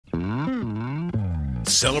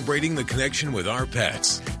Celebrating the connection with our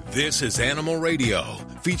pets. This is Animal Radio,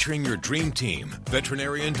 featuring your dream team,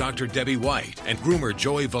 veterinarian Dr. Debbie White and groomer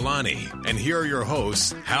Joey Villani. And here are your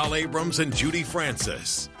hosts, Hal Abrams and Judy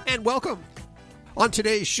Francis. And welcome. On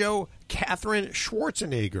today's show, Katherine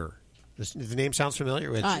Schwarzenegger. The name sounds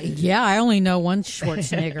familiar? Yeah, I only know one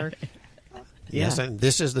Schwarzenegger. Yes, and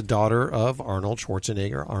this is the daughter of Arnold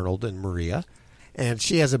Schwarzenegger, Arnold and Maria. And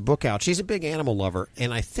she has a book out. She's a big animal lover.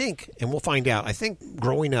 And I think, and we'll find out, I think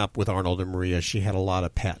growing up with Arnold and Maria, she had a lot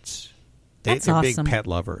of pets. They're awesome. big pet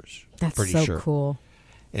lovers. That's pretty so sure. Cool.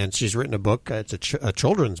 And she's written a book. It's a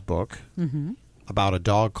children's book about a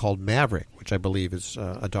dog called Maverick, which I believe is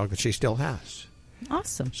a dog that she still has.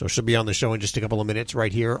 Awesome. So she'll be on the show in just a couple of minutes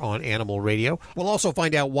right here on Animal Radio. We'll also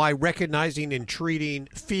find out why recognizing and treating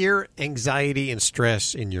fear, anxiety, and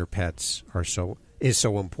stress in your pets is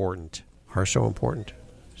so important. Are so important?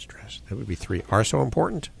 Stress. That would be 3. Are so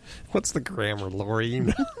important? What's the grammar,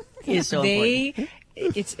 Lori? Is so important.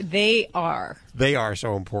 They are. They are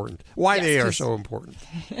so important. Why yes, they are so important.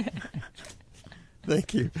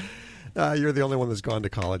 Thank you. You're the only one that's gone to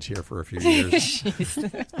college here for a few years.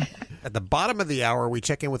 At the bottom of the hour, we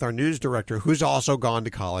check in with our news director, who's also gone to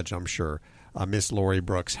college, I'm sure, Miss Lori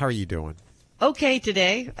Brooks. How are you doing? Okay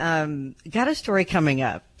today. Got a story coming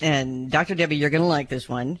up. And Dr. Debbie, you're going to like this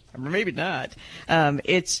one. Or maybe not.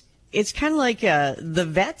 It's kind of like the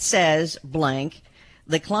vet says blank,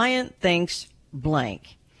 the client thinks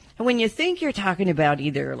blank. And when you think you're talking about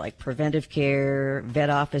either like preventive care,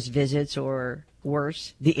 vet office visits, or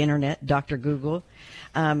worse, the internet, Dr. Google,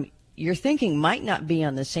 your thinking might not be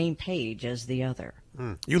on the same page as the other.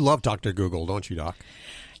 You love Dr. Google, don't you, Doc?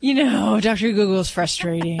 You know, Dr. Google's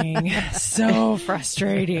frustrating. So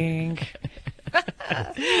frustrating.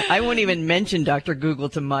 I won't even mention Dr. Google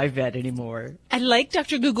to my vet anymore. I like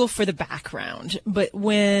Dr. Google for the background, but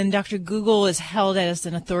when Dr. Google is held as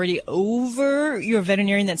an authority over your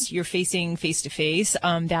veterinarian that you're facing face-to-face,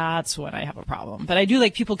 that's when I have a problem. But I do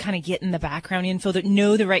like people kind of get in the background info that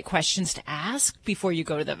know the right questions to ask before you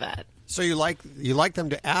go to the vet. So you like them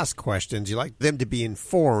to ask questions, you like them to be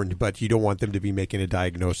informed, but you don't want them to be making a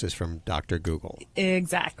diagnosis from Dr. Google.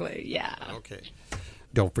 Exactly, yeah. Okay.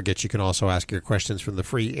 Don't forget you can also ask your questions from the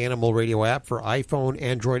free Animal Radio app for iPhone,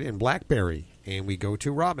 Android, and BlackBerry. And we go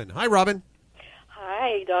to Robin. Hi, Robin.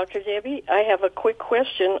 Hi, Dr. Debbie. I have a quick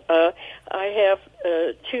question. I have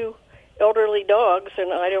 2 elderly dogs,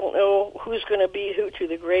 and I don't know who's going to be who to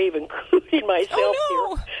the grave, including myself here.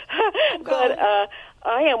 But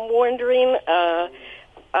I am wondering,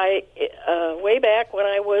 way back when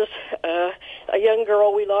I was a young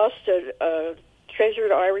girl, we lost a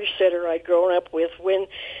treasured Irish setter I'd grown up with when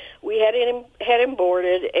we had him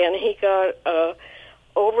boarded, and he got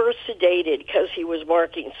over sedated because he was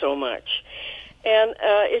barking so much. And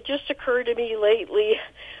it just occurred to me lately,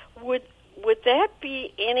 would that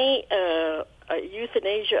be any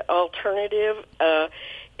euthanasia alternative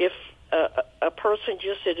if a person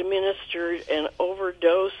just administered an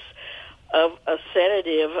overdose of a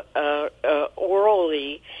sedative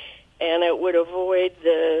orally, and it would avoid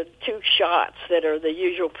the 2 shots that are the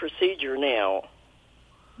usual procedure now?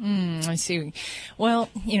 I see. Well,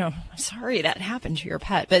 sorry that happened to your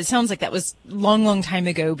pet, but it sounds like that was long time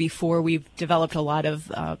ago before we've developed a lot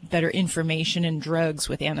of better information and drugs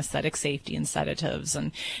with anesthetic safety and sedatives.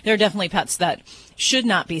 And there are definitely pets that should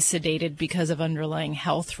not be sedated because of underlying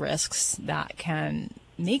health risks that can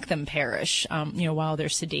make them perish, while they're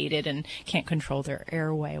sedated and can't control their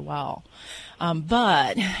airway well.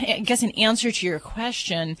 But I guess in answer to your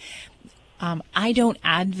question, I don't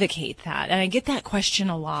advocate that. And I get that question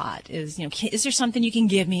a lot is there something you can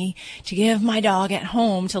give me to give my dog at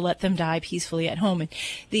home to let them die peacefully at home? And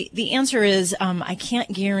the answer is, I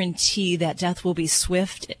can't guarantee that death will be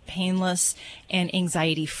swift, painless, and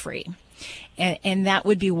anxiety free. And that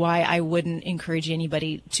would be why I wouldn't encourage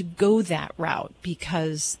anybody to go that route,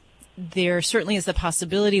 because there certainly is the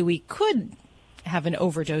possibility we could have an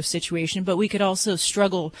overdose situation, but we could also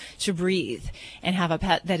struggle to breathe and have a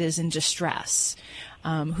pet that is in distress,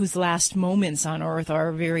 whose last moments on earth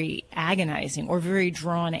are very agonizing or very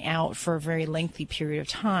drawn out for a very lengthy period of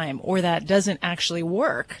time, or that doesn't actually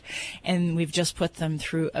work, and we've just put them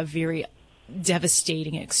through a very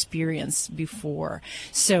devastating experience before.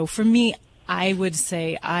 So for me, I would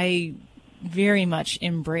say I very much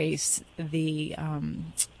embrace the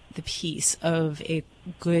the piece of a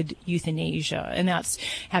good euthanasia, and that's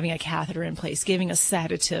having a catheter in place, giving a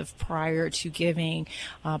sedative prior to giving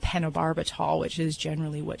pentobarbital, which is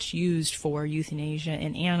generally what's used for euthanasia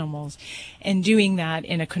in animals, and doing that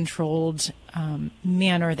in a controlled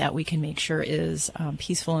manner that we can make sure is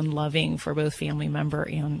peaceful and loving for both family member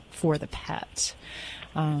and for the pet.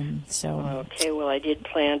 Okay, well, I did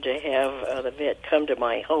plan to have the vet come to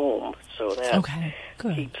my home, so that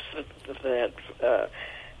keeps that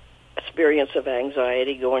experience of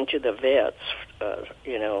anxiety going to the vets,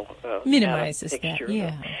 minimizes that,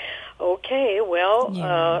 yeah. Okay, well,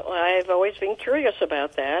 I've always been curious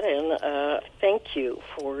about that, and thank you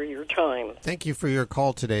for your time. Thank you for your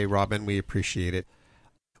call today, Robin. We appreciate it.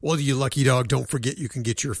 Well, you lucky dog, don't forget you can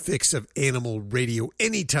get your fix of Animal Radio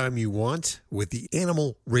anytime you want with the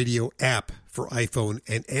Animal Radio app for iPhone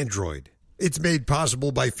and Android. It's made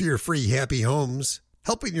possible by Fear-Free Happy Homes,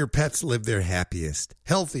 helping your pets live their happiest,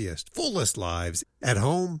 healthiest, fullest lives at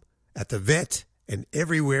home, at the vet, and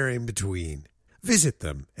everywhere in between. Visit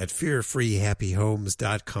them at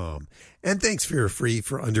fearfreehappyhomes.com. And thanks, Fear-Free,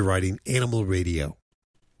 for underwriting Animal Radio.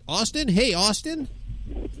 Austin? Hey, Austin.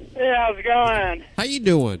 Hey, how's it going? How you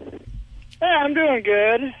doing? Hey, I'm doing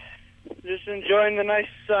good. Just enjoying the nice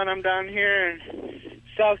sun. I'm down here in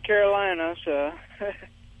South Carolina, so...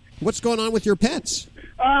 What's going on with your pets?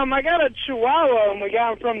 I got a Chihuahua, and we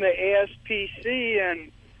got him from the ASPC,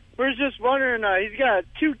 and we're just wondering, he's got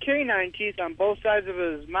 2 canine teeth on both sides of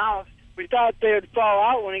his mouth. We thought they would fall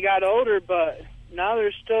out when he got older, but now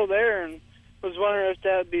they're still there, and was wondering if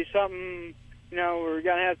that would be something, we're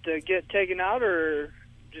going to have to get taken out, or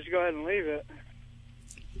just go ahead and leave it.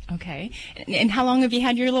 Okay. And how long have you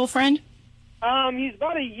had your little friend? He's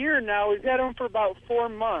about a year now. We've had him for about 4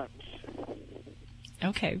 months.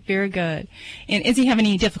 Okay, very good. And does he have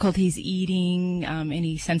any difficulties eating,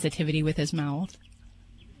 any sensitivity with his mouth?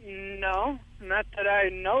 No, not that I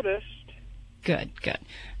noticed. Good.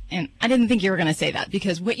 And I didn't think you were going to say that,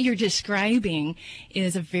 because what you're describing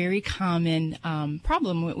is a very common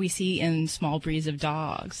problem what we see in small breeds of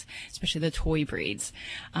dogs, especially the toy breeds.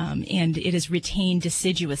 And it is retained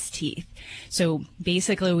deciduous teeth. So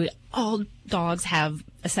basically, all dogs have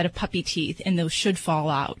a set of puppy teeth, and those should fall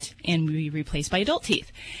out and be replaced by adult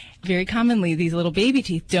teeth. Very commonly, these little baby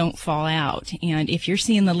teeth don't fall out. And if you're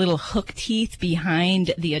seeing the little hook teeth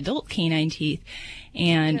behind the adult canine teeth,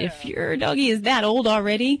 and if your doggy is that old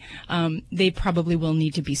already, they probably will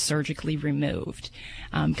need to be surgically removed.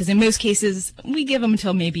 Because in most cases, we give them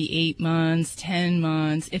until maybe 8 months, 10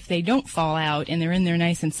 months. If they don't fall out and they're in there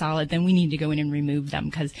nice and solid, then we need to go in and remove them,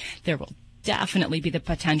 because there will definitely be the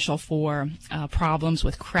potential for problems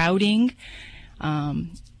with crowding,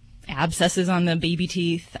 abscesses on the baby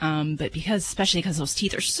teeth, but especially because those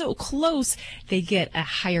teeth are so close, they get a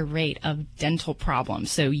higher rate of dental problems.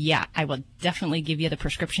 So yeah, I will definitely give you the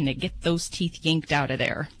prescription to get those teeth yanked out of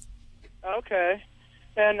there. Okay.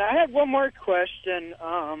 And I have one more question.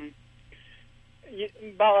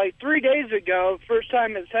 About 3 days ago, first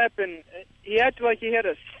time it's happened, he acted like he had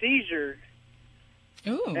a seizure.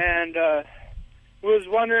 Ooh. And was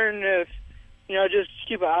wondering if, just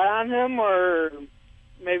keep an eye on him, or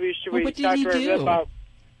maybe should we talk to him about...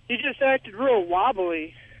 He just acted real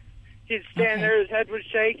wobbly. He'd stand there, his head would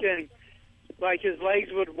shake, and his legs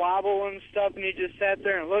would wobble and stuff, and he just sat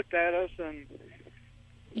there and looked at us, and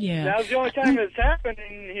that was the only time it's happened,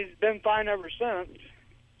 and he's been fine ever since.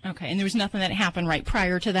 Okay, and there was nothing that happened right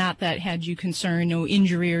prior to that had you concerned, no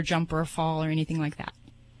injury or jump or fall or anything like that?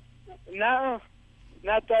 No,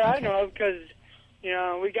 not that I know of, because,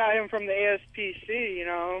 we got him from the ASPC,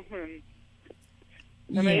 and...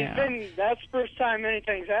 I mean, that's the first time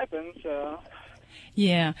anything's happened, so...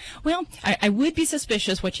 Yeah. Well, I would be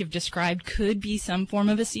suspicious what you've described could be some form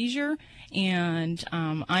of a seizure, and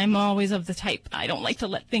I'm always of the type, I don't like to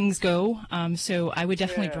let things go, so I would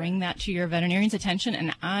definitely bring that to your veterinarian's attention,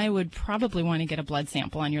 and I would probably want to get a blood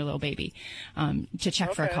sample on your little baby to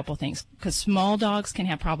check for a couple things, because small dogs can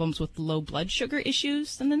have problems with low blood sugar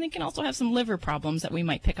issues, and then they can also have some liver problems that we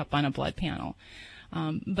might pick up on a blood panel.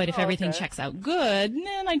 But if everything checks out good,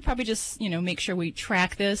 then I'd probably just, make sure we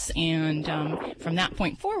track this, and from that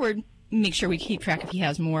point forward, make sure we keep track if he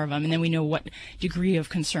has more of them, and then we know what degree of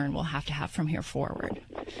concern we'll have to have from here forward.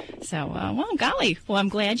 So, golly. Well, I'm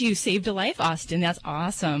glad you saved a life, Austin. That's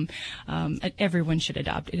awesome. Everyone should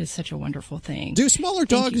adopt. It is such a wonderful thing. Do smaller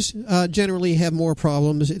dogs generally have more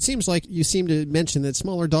problems? It seems like you seem to mention that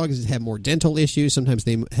smaller dogs have more dental issues. Sometimes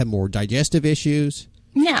they have more digestive issues.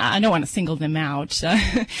 Yeah, I don't want to single them out,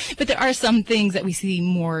 but there are some things that we see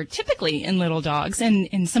more typically in little dogs,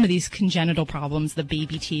 and some of these congenital problems, the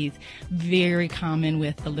baby teeth, very common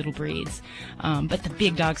with the little breeds. But the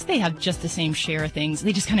big dogs, they have just the same share of things.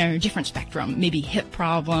 They just kind of are a different spectrum, maybe hip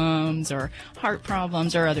problems or heart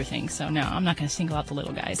problems or other things. So no, I'm not going to single out the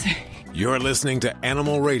little guys. You're listening to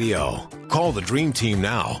Animal Radio. Call the Dream Team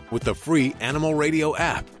now with the free Animal Radio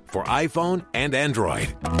app for iPhone and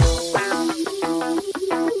Android.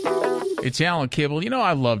 It's Alan Kibble. You know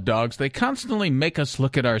I love dogs. They constantly make us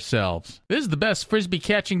look at ourselves. This is the best frisbee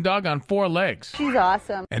catching dog on 4 legs. She's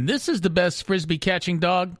awesome. And this is the best frisbee catching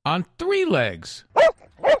dog on 3 legs.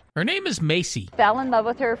 Her name is Macy. Fell in love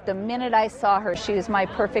with her the minute I saw her. She was my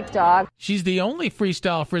perfect dog. She's the only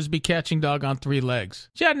freestyle frisbee catching dog on 3 legs.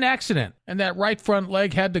 She had an accident, and that right front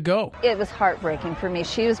leg had to go. It was heartbreaking for me.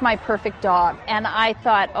 She was my perfect dog. And I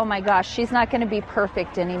thought, oh my gosh, she's not going to be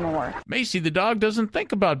perfect anymore. Macy, the dog, doesn't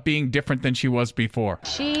think about being different than she was before.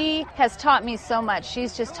 She has taught me so much.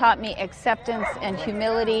 She's just taught me acceptance and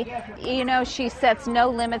humility. You know, she sets no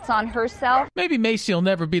limits on herself. Maybe Macy will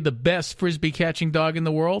never be the best frisbee catching dog in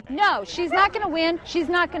the world. No, she's not going to win. She's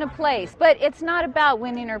not going to place. But it's not about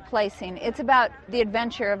winning or placing. It's about the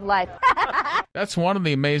adventure of life. That's one of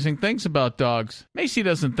the amazing things about dogs. Macy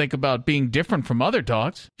doesn't think about being different from other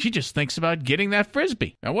dogs. She just thinks about getting that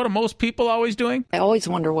frisbee. Now, what are most people always doing? I always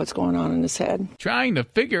wonder what's going on in his head. Trying to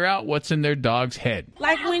figure out what's in their dog's head.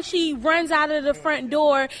 Like when she runs out of the front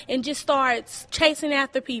door and just starts chasing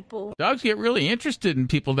after people. Dogs get really interested in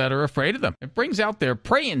people that are afraid of them. It brings out their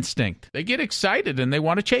prey instinct. They get excited and they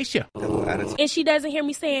want to chase you. And she doesn't hear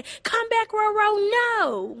me saying, come back, Roro,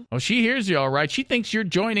 no. Oh, she hears you all right. She thinks you're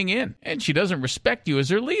joining in. And she doesn't respect you as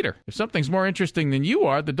her leader. If something's more interesting than you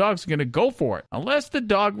are, the dog's going to go for it. Unless the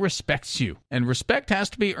dog respects you. And respect has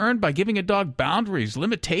to be earned by giving a dog boundaries,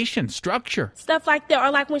 limitations, structure. Stuff like that.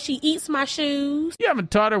 Or like when she eats my shoes. You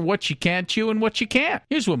haven't taught her what she can chew and what she can't.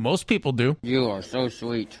 Here's what most people do. You are so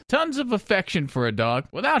sweet. Tons of affection for a dog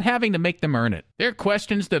without having to make them earn it. They're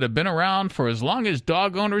questions that have been around for as long as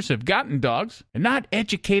dog owners have gotten dogs and not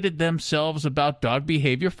educated themselves about dog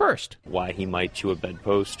behavior first. Why he might chew a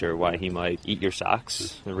bedpost or why he might eat your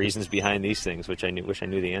socks. The reasons behind these things, which I wish I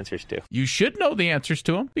knew the answers to. You should know the answers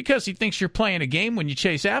to him because he thinks you're playing a game when you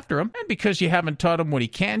chase after him and because you haven't taught him what he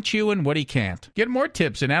can chew and what he can't. Get more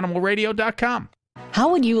tips at animalradio.com.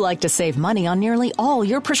 How would you like to save money on nearly all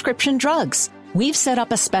your prescription drugs? We've set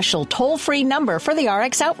up a special toll-free number for the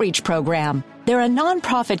RX Outreach Program. They're a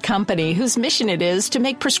nonprofit company whose mission it is to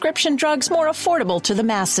make prescription drugs more affordable to the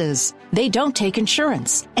masses. They don't take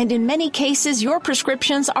insurance, and in many cases, your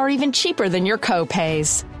prescriptions are even cheaper than your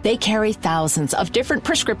co-pays. They carry thousands of different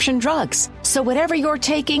prescription drugs, so whatever you're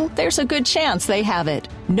taking, there's a good chance they have it.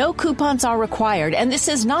 No coupons are required, and this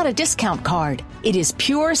is not a discount card. It is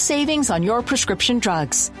pure savings on your prescription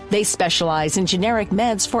drugs. They specialize in generic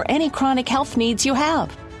meds for any chronic health needs you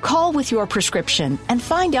have. Call with your prescription and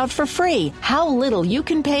find out for free how little you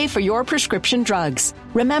can pay for your prescription drugs.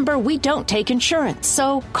 Remember, we don't take insurance,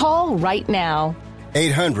 so call right now.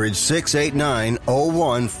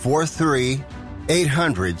 800-689-0143.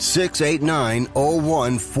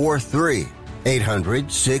 800-689-0143.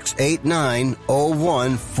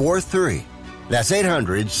 800-689-0143. That's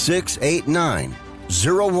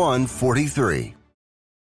 800-689-0143.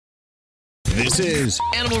 This is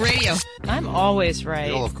Animal Radio. I'm always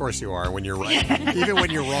right. Well, of course you are when you're right. Even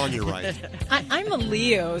when you're wrong, you're right. I'm a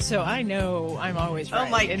Leo, so I know I'm always right.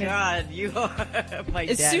 Oh, my God. You are. My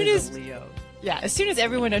as dad soon is as a Leo. Yeah, as soon as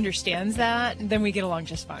everyone understands that, then we get along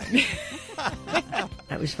just fine.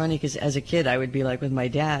 That was funny because as a kid, I would be like with my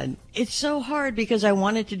dad, it's so hard because I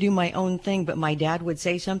wanted to do my own thing, but my dad would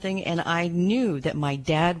say something, and I knew that my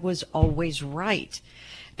dad was always right.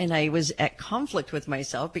 And I was at conflict with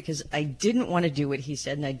myself because I didn't want to do what he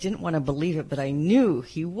said and I didn't want to believe it, but I knew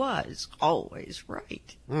he was always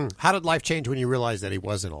right. How did life change when you realized that he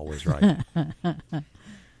wasn't always right?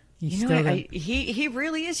 You know, he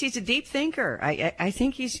really is. He's a deep thinker. I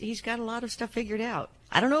think he's got a lot of stuff figured out.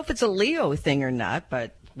 I don't know if it's a Leo thing or not,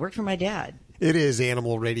 but worked for my dad. It is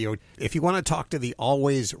Animal Radio. If you want to talk to the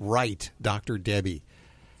always right Dr. Debbie,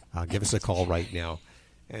 give us a call right now,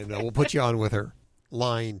 and we'll put you on with her.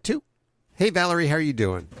 Line 2. Hey, Valerie, how are you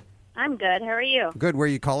doing? I'm good. How are you? Good. Where are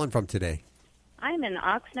you calling from today? I'm in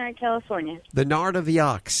Oxnard, California. The Nard of the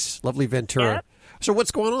Ox. Lovely Ventura. Yep. So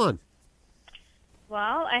what's going on?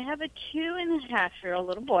 Well, I have a 2.5-year-old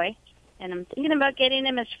little boy, and I'm thinking about getting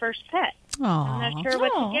him his first pet. Aww. I'm not sure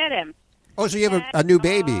what to get him. Oh, so you have a new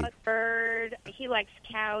baby. Dog, bird. He likes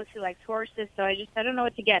cows. He likes horses, so I don't know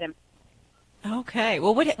what to get him. Okay.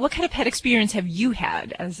 Well, what kind of pet experience have you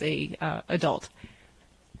had as a adult?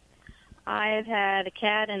 I've had a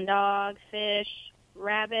cat and dog, fish,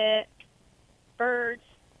 rabbit, birds.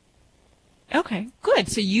 Okay, good.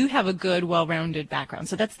 So you have a good, well-rounded background.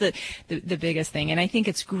 So that's the biggest thing. And I think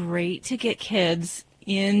it's great to get kids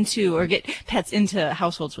into, or get pets into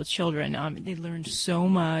households with children. They learn so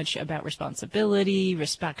much about responsibility,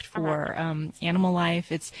 respect for animal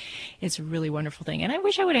life. It's a really wonderful thing. And I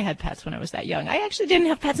wish I would have had pets when I was that young. I actually didn't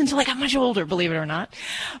have pets until I got much older, believe it or not.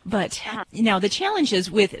 But now the challenge is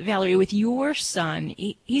with Valerie, with your son,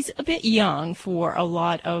 he's a bit young for a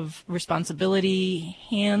lot of responsibility,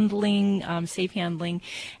 handling, safe handling,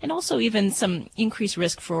 and also even some increased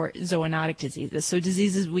risk for zoonotic diseases, so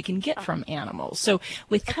diseases we can get from animals. So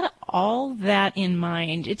with kind of all that in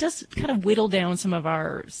mind, it does kind of whittle down some of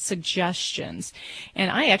our suggestions. And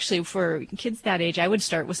I actually, for kids that age, I would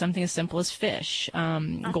start with something as simple as fish.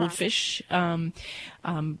 Goldfish,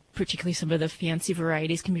 particularly some of the fancy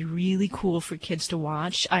varieties, can be really cool for kids to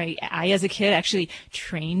watch. I as a kid, actually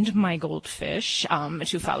trained my goldfish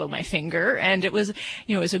to follow my finger, and it was,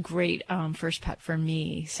 it was a great first pet for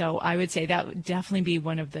me. So I would say that would definitely be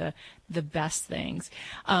one of the best things.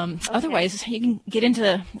 Otherwise, you can get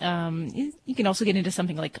into, you can also get into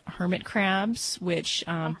something like hermit crabs, which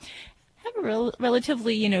have a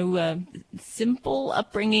relatively, simple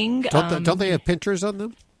upbringing. Don't they have pinchers on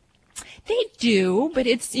them? They do, but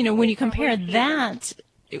it's, when you compare that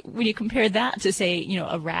to, say,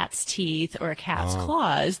 a rat's teeth or a cat's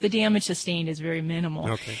claws, the damage sustained is very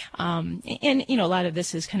minimal. Okay. And, a lot of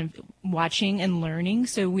this is kind of watching and learning.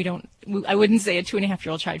 So I wouldn't say a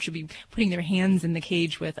 2.5-year-old child should be putting their hands in the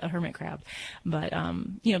cage with a hermit crab. But,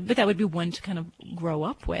 but that would be one to kind of grow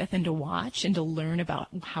up with and to watch and to learn about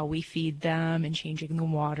how we feed them and changing the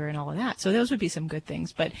water and all of that. So those would be some good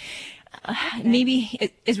things. But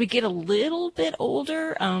maybe as we get a little bit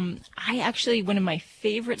older, one of my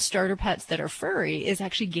favorite starter pets that are furry is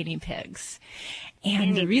actually guinea pigs.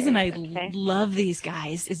 And the reason I love these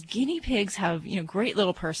guys is guinea pigs have, great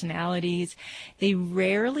little personalities. They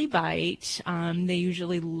rarely bite. They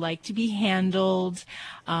usually like to be handled.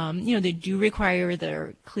 They do require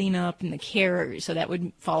their cleanup and the care, so that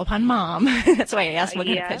would fall upon mom. That's why I asked what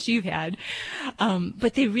kind of pets you've had.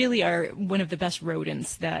 But they really are one of the best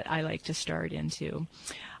rodents that I like to start into.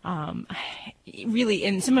 Really,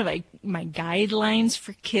 in some of my guidelines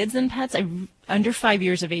for kids and pets, under 5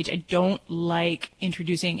 years of age, I don't like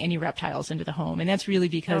introducing any reptiles into the home, and that's really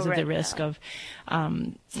because of the risk of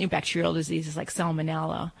bacterial diseases like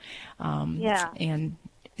salmonella. And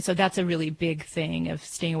so that's a really big thing of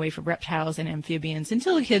staying away from reptiles and amphibians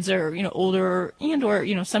until the kids are, older, and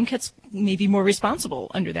or some kids may be more responsible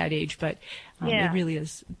under that age, but it really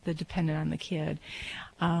is dependent on the kid.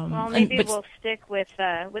 Well, maybe we'll stick with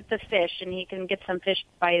the fish, and he can get some fish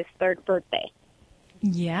by his 3rd birthday.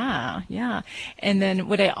 Yeah. And then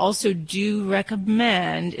what I also do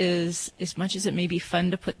recommend is, as much as it may be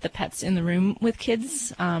fun to put the pets in the room with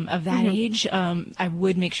kids of that age, I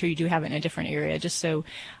would make sure you do have it in a different area, just so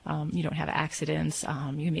you don't have accidents.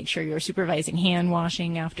 You make sure you're supervising hand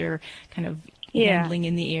washing after kind of handling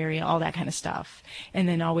in the area, all that kind of stuff. And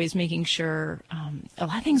then always making sure, a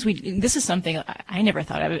lot of things this is something I never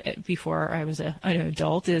thought of it before I was an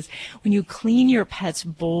adult, is when you clean your pet's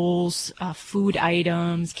bowls, food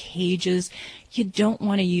items, cages, you don't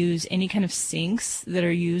want to use any kind of sinks that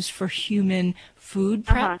are used for human food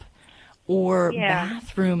prep. Or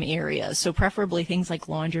bathroom areas. So preferably things like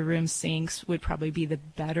laundry room sinks would probably be the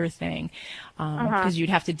better thing, because you'd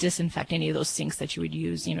have to disinfect any of those sinks that you would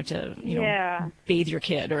use, to bathe your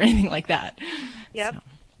kid or anything like that. Yep.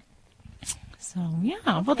 So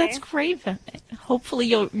well, that's great. Hopefully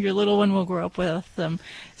your little one will grow up with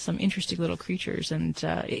some interesting little creatures, and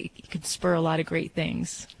it could spur a lot of great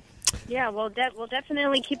things. Yeah, we'll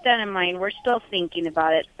definitely keep that in mind. We're still thinking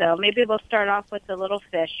about it, so maybe we'll start off with a little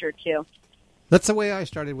fish or two. That's the way I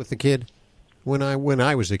started with the kid. When I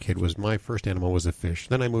was a kid, my first animal was a fish.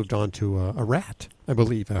 Then I moved on to a rat, I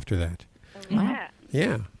believe, after that. A rat?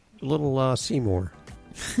 Yeah, a little Seymour.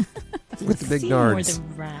 With the big nards. Seymour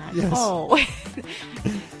the rat. Yes. Oh,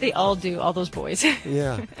 they all do, all those boys.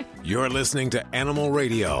 Yeah. You're listening to Animal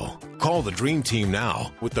Radio. Call the Dream Team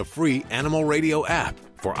now with the free Animal Radio app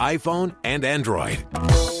for iPhone and Android.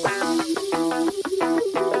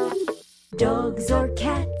 Dogs or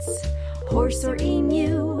cats, horse or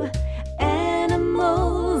emu,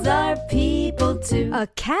 animals are people too. A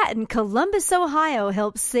cat in Columbus, Ohio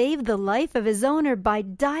helped save the life of his owner by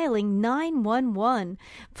dialing 911.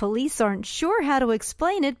 Police aren't sure how to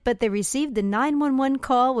explain it, but they received a 911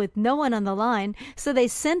 call with no one on the line, so they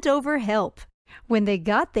sent over help. When they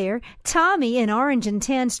got there, Tommy, an orange and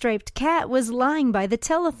tan striped cat, was lying by the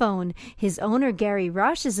telephone. His owner, Gary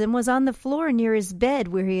Roshison, was on the floor near his bed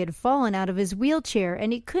where he had fallen out of his wheelchair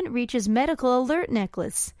and he couldn't reach his medical alert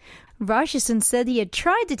necklace. Roshison said he had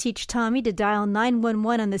tried to teach Tommy to dial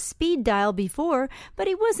 911 on the speed dial before, but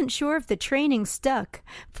he wasn't sure if the training stuck.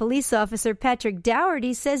 Police officer Patrick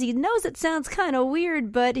Dougherty says he knows it sounds kind of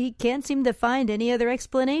weird, but he can't seem to find any other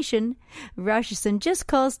explanation. Roshison just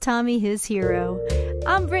calls Tommy his hero.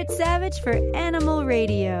 I'm Britt Savage for Animal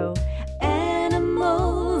Radio.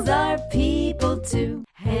 Animals are people too.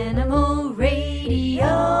 Animal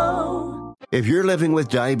Radio. If you're living with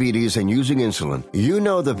diabetes and using insulin, you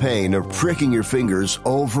know the pain of pricking your fingers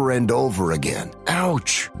over and over again.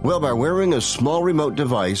 Ouch! Well, by wearing a small remote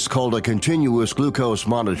device called a continuous glucose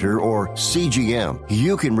monitor, or CGM,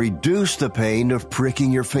 you can reduce the pain of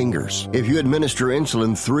pricking your fingers. If you administer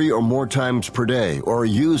insulin 3 or more times per day or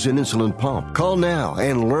use an insulin pump, call now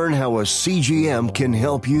and learn how a CGM can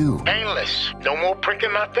help you. Painless. No more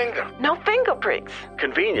pricking my finger. No finger pricks.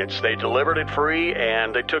 Convenience. They delivered it free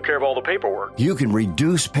and they took care of all the paperwork. You can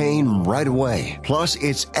reduce pain right away. Plus,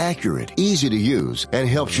 it's accurate, easy to use, and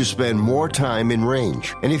helps you spend more time in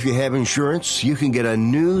range. And if you have insurance, you can get a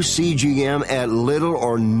new CGM at little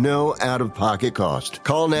or no out-of-pocket cost.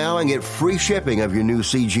 Call now and get free shipping of your new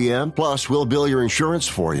CGM. Plus, we'll bill your insurance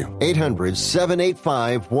for you.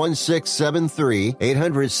 800-785-1673.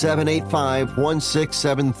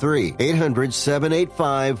 800-785-1673.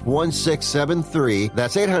 800-785-1673.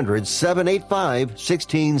 That's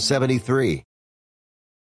 800-785-1673.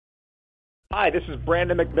 Hi, this is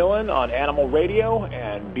Brandon McMillan on Animal Radio,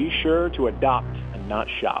 and be sure to adopt and not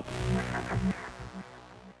shop.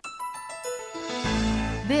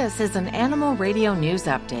 This is an Animal Radio News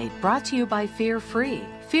Update brought to you by Fear Free.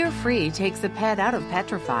 Fear Free takes the pet out of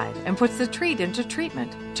petrified and puts the treat into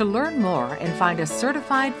treatment. To learn more and find a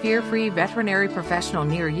certified Fear Free veterinary professional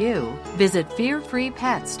near you, visit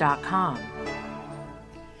fearfreepets.com.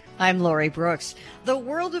 I'm Lori Brooks. The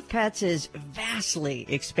world of pets is vastly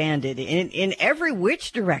expanded in every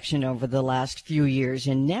which direction over the last few years.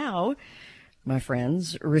 And now, my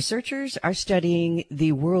friends, researchers are studying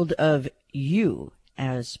the world of you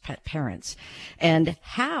as pet parents and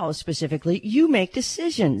how specifically you make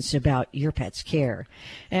decisions about your pet's care.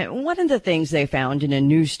 And one of the things they found in a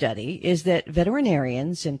new study is that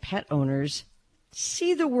veterinarians and pet owners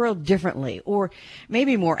see the world differently, or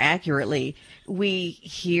maybe more accurately, we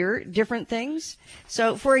hear different things.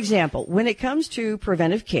 So, for example, when it comes to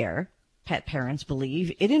preventive care, pet parents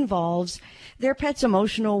believe it involves their pet's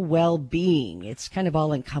emotional well-being. It's kind of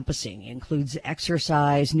all-encompassing, includes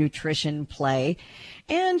exercise, nutrition, play,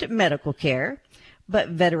 and medical care. But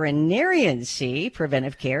veterinarians see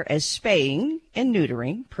preventive care as spaying and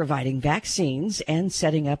neutering, providing vaccines, and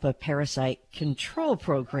setting up a parasite control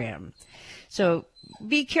program. So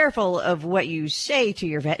be careful of what you say to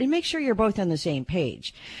your vet and make sure you're both on the same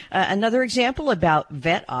page. Another example about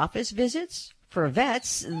vet office visits. For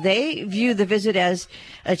vets, they view the visit as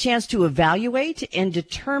a chance to evaluate and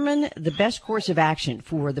determine the best course of action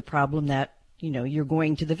for the problem that, you're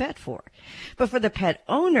going to the vet for. But for the pet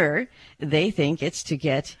owner, they think it's to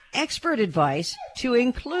get expert advice to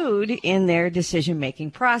include in their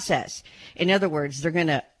decision-making process. In other words, they're going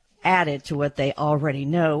to add it to what they already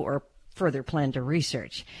know or further plan to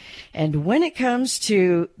research. And when it comes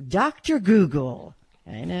to Dr. Google,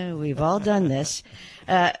 I know we've all done this,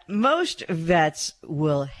 most vets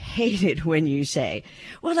will hate it when you say,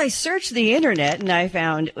 well, I searched the internet and I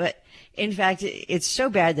found, in fact, it's so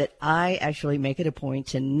bad that I actually make it a point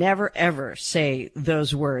to never, ever say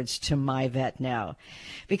those words to my vet now.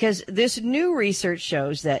 Because this new research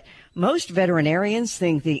shows that most veterinarians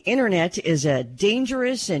think the internet is a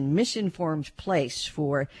dangerous and misinformed place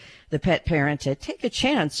for the pet parent to take a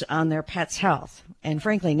chance on their pet's health. And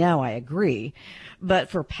frankly, now I agree. But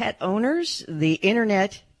for pet owners, the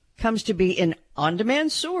internet comes to be an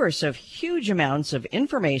on-demand source of huge amounts of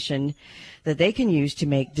information that they can use to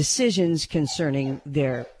make decisions concerning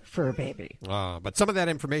their fur baby. But some of that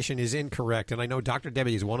information is incorrect, and I know Dr.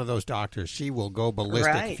 Debbie is one of those doctors. She will go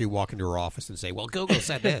ballistic if you walk into her office and say, well, Google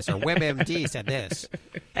said this, or WebMD said this.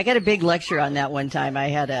 I got a big lecture on that one time. I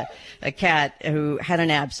had a cat who had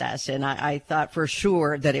an abscess, and I thought for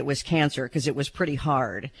sure that it was cancer because it was pretty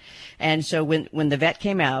hard. And so when the vet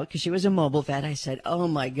came out, because she was a mobile vet, I said, oh,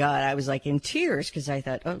 my God. I was like in tears because I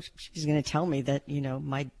thought, oh, she's going to tell me that,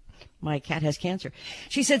 my cat has cancer.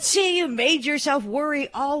 She said, see, you made yourself worry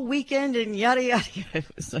all weekend and yada, yada. I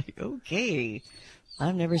was like, okay,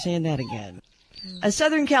 I'm never saying that again. A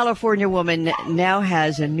Southern California woman now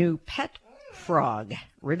has a new pet frog,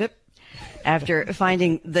 Ribbit. after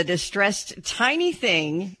finding the distressed tiny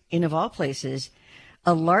thing in, of all places,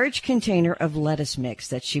 a large container of lettuce mix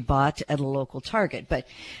that she bought at a local Target. But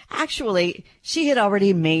actually, she had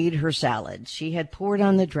already made her salad. She had poured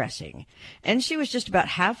on the dressing, and she was just about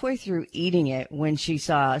halfway through eating it when she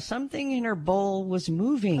saw something in her bowl was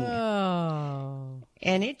moving. Oh.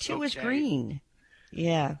 And it, too, was green.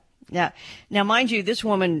 Yeah. Now, mind you, this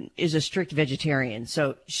woman is a strict vegetarian,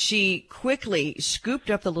 so she quickly scooped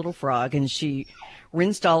up the little frog and she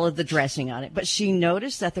rinsed all of the dressing on it. But she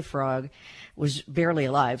noticed that the frog was barely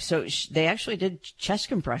alive, so they actually did chest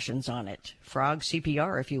compressions on it, frog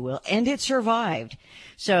CPR, if you will, and it survived.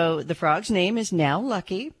 So the frog's name is now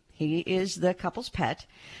Lucky. He is the couple's pet,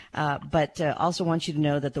 but also want you to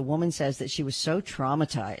know that the woman says that she was so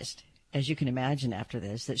traumatized, as you can imagine after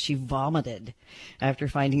this, that she vomited after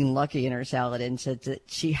finding Lucky in her salad, and said that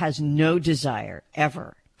she has no desire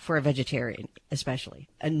ever, for a vegetarian especially,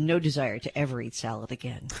 no desire to ever eat salad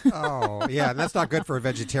again. Oh, yeah, that's not good for a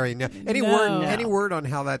vegetarian. Now, any word on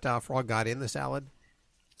how that frog got in the salad?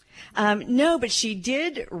 No, but she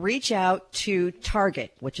did reach out to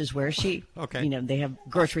Target, which is where she, they have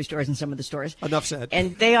grocery stores in some of the stores. Enough said.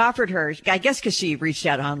 And they offered her, I guess because she reached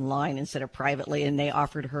out online instead of privately, and they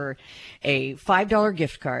offered her a $5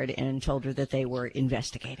 gift card and told her that they were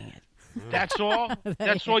investigating it. That's all?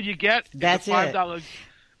 That's all you get? That's it. $5.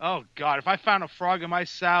 Oh, God, if I found a frog in my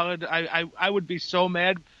salad, I would be so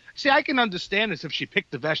mad. See, I can understand this if she picked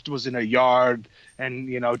the vegetables in her yard and,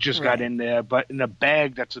 just got in there. But in a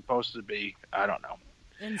bag that's supposed to be, I don't know,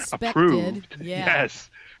 inspected. Approved. Yeah. Yes.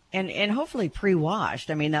 And hopefully pre-washed.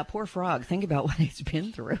 I mean, that poor frog, think about what it's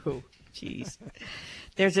been through. Jeez.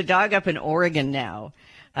 There's a dog up in Oregon now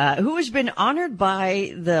who has been honored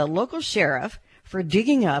by the local sheriff for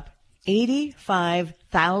digging up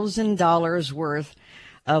 $85,000 worth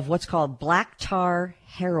of what's called black tar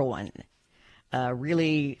heroin. A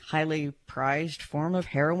really highly prized form of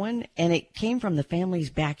heroin, and it came from the family's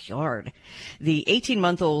backyard. The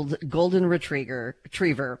 18-month-old golden retriever,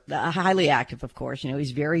 highly active, of course,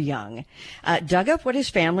 he's very young, dug up what his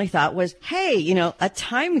family thought was, a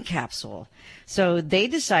time capsule. So they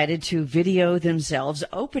decided to video themselves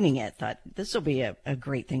opening it. Thought this will be a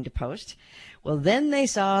great thing to post. Well, then they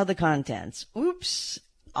saw the contents. Oops.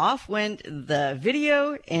 Off went the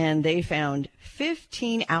video, and they found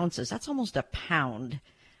 15 ounces. That's almost a pound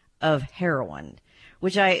of heroin,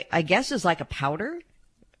 which I guess is like a powder.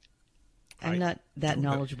 I'm not that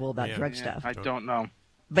knowledgeable about drug stuff. I don't know.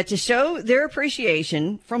 But to show their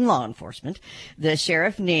appreciation from law enforcement, the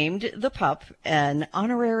sheriff named the pup an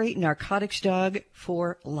honorary narcotics dog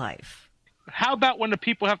for life. How about when the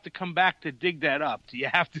people have to come back to dig that up? Do you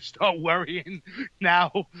have to start worrying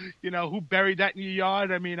now, who buried that in your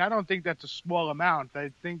yard? I mean, I don't think that's a small amount.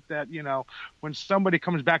 I think that, when somebody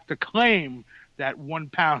comes back to claim that 1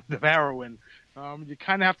 pound of heroin, you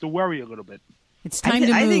kind of have to worry a little bit. It's time to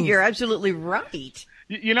move. I think you're absolutely right.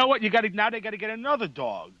 You know what? Now they got to get another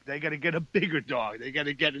dog. They got to get a bigger dog. They got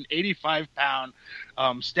to get an 85-pound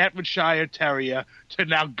Staffordshire Terrier to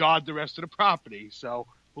now guard the rest of the property. So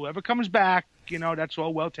whoever comes back, that's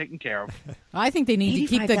all well taken care of. I think they need to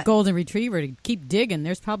keep the golden retriever to keep digging.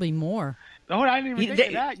 There's probably more. Oh, I didn't even think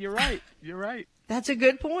of that. You're right. That's a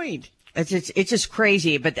good point. It's just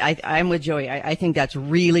crazy, but I'm with Joey. I think that's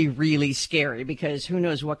really, really scary because who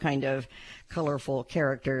knows what kind of colorful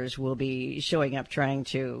characters will be showing up trying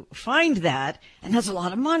to find that, and that's a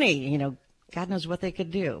lot of money. God knows what they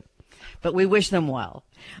could do. But we wish them well.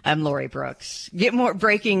 I'm Lori Brooks. Get more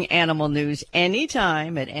breaking animal news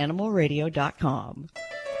anytime at animalradio.com.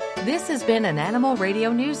 This has been an Animal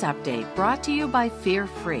Radio News Update brought to you by Fear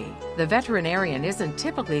Free. The veterinarian isn't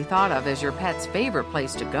typically thought of as your pet's favorite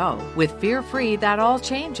place to go. With Fear Free, that all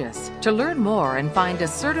changes. To learn more and find a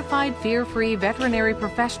certified Fear Free veterinary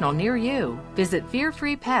professional near you, visit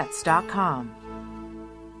fearfreepets.com.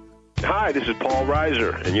 Hi, this is Paul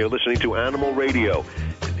Reiser, and you're listening to Animal Radio.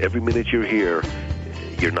 Every minute you're here,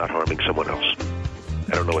 you're not harming someone else.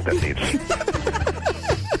 I don't know what that means.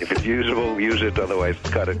 If it's usable, use it. Otherwise,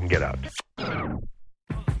 cut it and get out.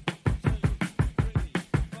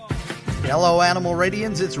 Hello, Animal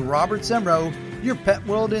Radians. It's Robert Semro, your Pet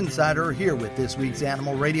World Insider, here with this week's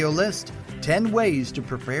Animal Radio list, 10 ways to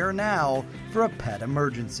prepare now for a pet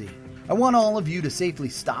emergency. I want all of you to safely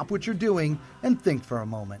stop what you're doing and think for a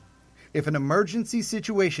moment. If an emergency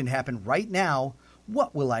situation happened right now,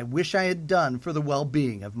 what will I wish I had done for the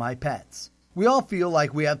well-being of my pets? We all feel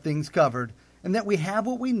like we have things covered and that we have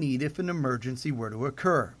what we need if an emergency were to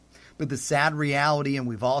occur. But the sad reality, and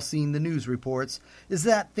we've all seen the news reports, is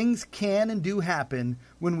that things can and do happen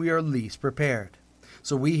when we are least prepared.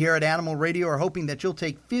 So we here at Animal Radio are hoping that you'll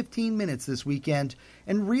take 15 minutes this weekend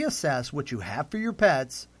and reassess what you have for your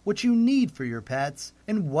pets, what you need for your pets,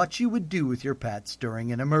 and what you would do with your pets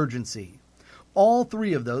during an emergency. All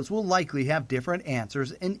three of those will likely have different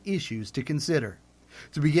answers and issues to consider.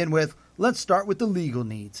 To begin with, let's start with the legal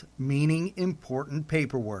needs, meaning important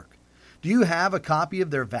paperwork. Do you have a copy of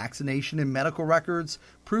their vaccination and medical records,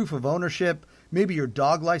 proof of ownership, maybe your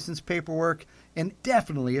dog license paperwork, and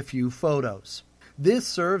definitely a few photos? This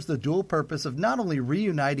serves the dual purpose of not only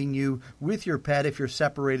reuniting you with your pet if you're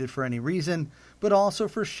separated for any reason, but also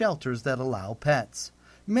for shelters that allow pets.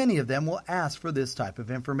 Many of them will ask for this type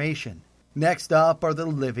of information. Next up are the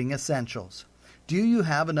living essentials. Do you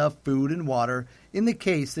have enough food and water in the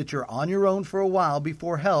case that you're on your own for a while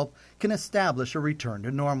before help can establish a return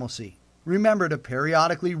to normalcy? Remember to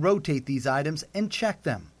periodically rotate these items and check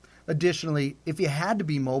them. Additionally, if you had to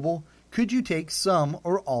be mobile, could you take some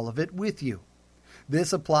or all of it with you?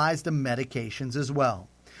 This applies to medications as well.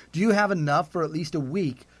 Do you have enough for at least a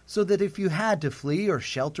week so that if you had to flee or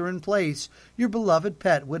shelter in place, your beloved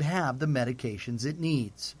pet would have the medications it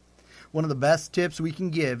needs? One of the best tips we can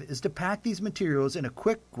give is to pack these materials in a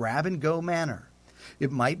quick grab-and-go manner.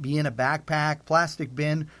 It might be in a backpack, plastic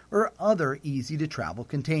bin, or other easy-to-travel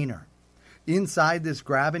container. Inside this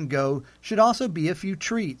grab-and-go should also be a few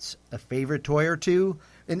treats, a favorite toy or two,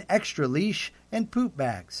 an extra leash, and poop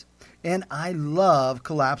bags. And I love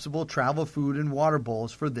collapsible travel food and water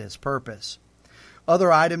bowls for this purpose.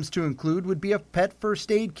 Other items to include would be a pet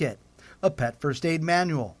first aid kit, a pet first aid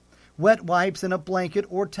manual, wet wipes, and a blanket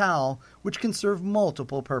or towel, which can serve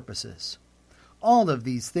multiple purposes. All of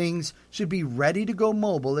these things should be ready to go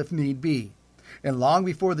mobile if need be. And long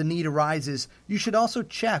before the need arises, you should also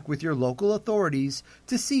check with your local authorities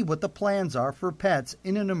to see what the plans are for pets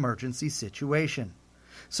in an emergency situation.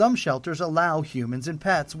 Some shelters allow humans and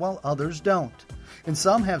pets while others don't. And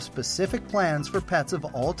some have specific plans for pets of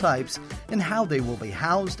all types and how they will be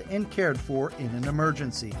housed and cared for in an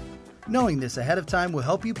emergency. Knowing this ahead of time will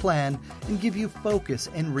help you plan and give you focus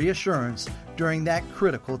and reassurance during that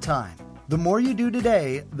critical time. The more you do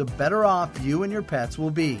today, the better off you and your pets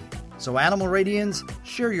will be. So Animal Radians,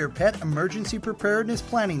 share your pet emergency preparedness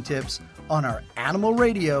planning tips on our Animal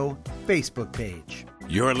Radio Facebook page.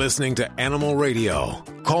 You're listening to Animal Radio.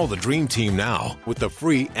 Call the Dream Team now with the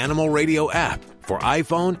free Animal Radio app for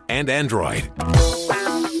iPhone and Android.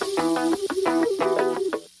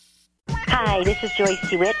 Hi, this is Joyce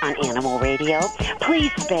DeWitt on Animal Radio.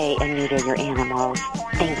 Please spay and neuter your animals.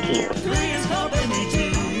 Thank you.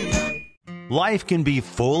 Life can be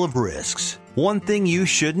full of risks. One thing you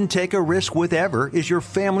shouldn't take a risk with ever is your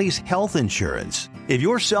family's health insurance. If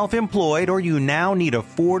you're self-employed or you now need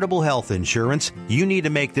affordable health insurance, you need to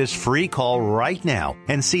make this free call right now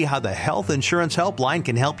and see how the Health Insurance Helpline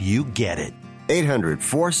can help you get it.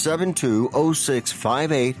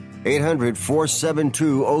 800-472-0658.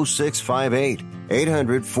 800-472-0658.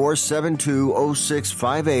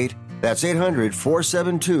 800-472-0658. That's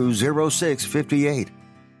 800-472-0658.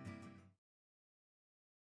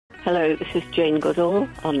 Hello, this is Jane Goodall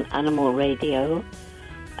on Animal Radio,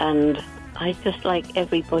 and I'd just like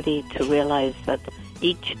everybody to realize that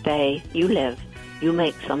each day you live, you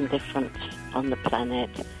make some difference on the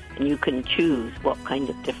planet, and you can choose what kind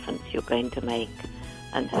of difference you're going to make.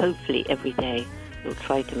 And hopefully every day you'll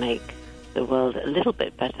try to make the world a little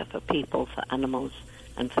bit better for people, for animals,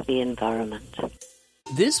 and for the environment.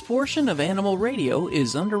 This portion of Animal Radio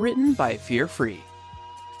is underwritten by Fear Free.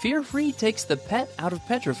 Fear Free takes the pet out of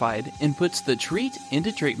petrified and puts the treat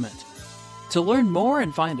into treatment. To learn more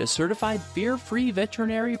and find a certified fear-free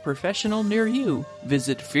veterinary professional near you,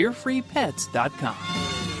 visit fearfreepets.com.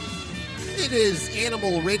 It is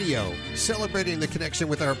Animal Radio, celebrating the connection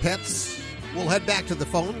with our pets. We'll head back to the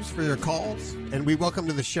phones for your calls, and we welcome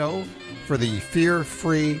to the show for the Fear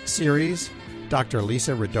Free series, Dr.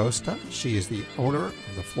 Lisa Radosta. She is the owner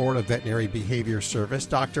of the Florida Veterinary Behavior Service.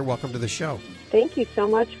 Doctor, welcome to the show. Thank you so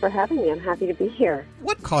much for having me. I'm happy to be here.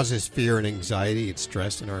 What causes fear and anxiety and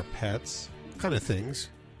stress in our pets? What kind of things?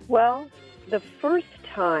 Well, the first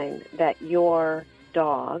time that your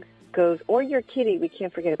dog goes, or your kitty, we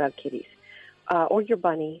can't forget about kitties, or your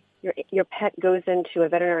bunny, your pet goes into a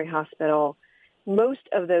veterinary hospital, most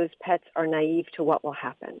of those pets are naive to what will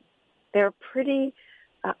happen. They're pretty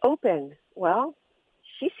open. Well,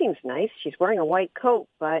 she seems nice. She's wearing a white coat,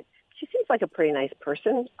 but she seems like a pretty nice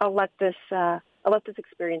person. I'll let this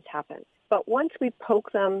experience happen. But once we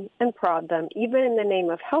poke them and prod them, even in the name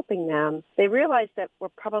of helping them, they realize that we're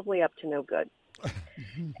probably up to no good.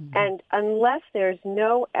 And unless there's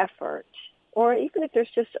no effort, or even if there's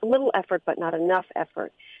just a little effort but not enough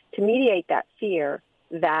effort, to mediate that fear,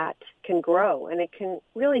 that can grow, and it can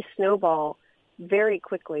really snowball very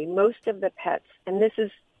quickly. Most of the pets, and this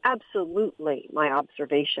is absolutely my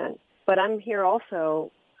observation, but I'm here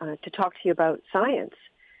also to talk to you about science.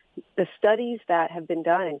 The studies that have been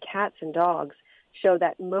done in cats and dogs show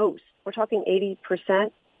that most, we're talking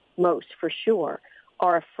 80%, most for sure,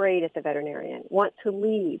 are afraid at the veterinarian, want to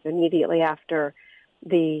leave immediately after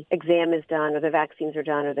the exam is done or the vaccines are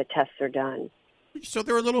done or the tests are done. So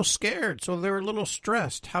they're a little scared, so they're a little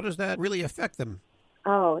stressed. How does that really affect them?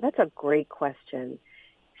 Oh, that's a great question.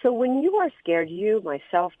 So when you are scared, you,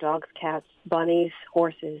 myself, dogs, cats, bunnies,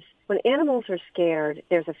 horses, when animals are scared,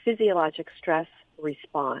 there's a physiologic stress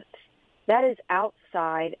response. That is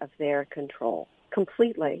outside of their control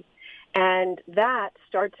completely. And that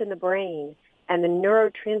starts in the brain, and the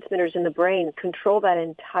neurotransmitters in the brain control that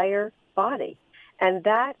entire body. And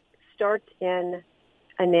that starts in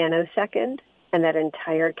a nanosecond, and that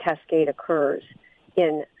entire cascade occurs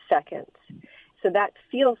in seconds. So that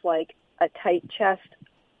feels like a tight chest,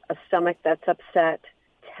 a stomach that's upset,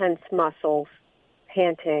 tense muscles,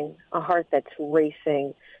 panting, a heart that's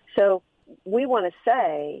racing. So we want to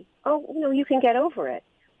say, oh, you can get over it.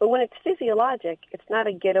 But when it's physiologic, it's not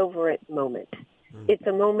a get over it moment. It's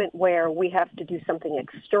a moment where we have to do something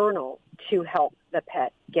external to help the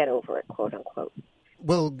pet get over it, quote unquote.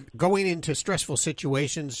 Will going into stressful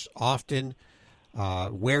situations often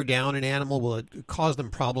wear down an animal? Will it cause them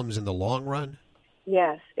problems in the long run?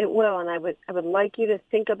 Yes, it will. And I would like you to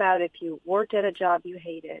think about if you worked at a job you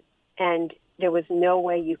hated and there was no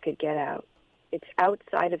way you could get out. It's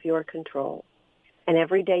outside of your control. And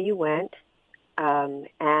every day you went,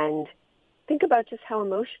 and think about just how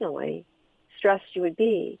emotionally stressed you would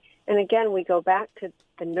be. And again, we go back to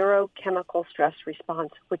the neurochemical stress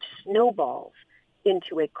response, which snowballs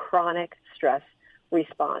into a chronic stress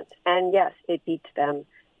response. And yes, it beats them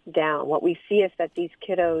down. What we see is that these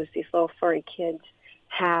kiddos, these little furry kids,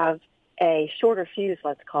 have a shorter fuse,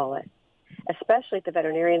 let's call it. Especially at the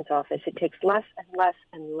veterinarian's office, it takes less and less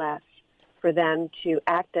and less for them to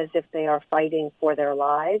act as if they are fighting for their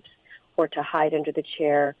lives, or to hide under the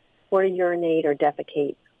chair, or to urinate or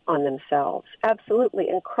defecate on themselves. Absolutely.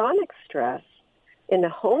 And chronic stress in the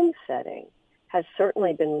home setting has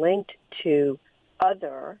certainly been linked to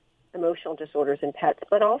other emotional disorders in pets,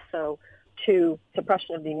 but also to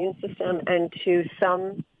suppression of the immune system and to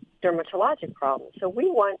some dermatologic problems. So we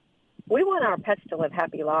want our pets to live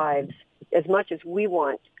happy lives as much as we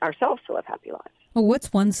want ourselves to live happy lives. Well,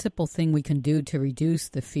 what's one simple thing we can do to reduce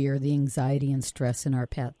the fear, the anxiety, and stress in our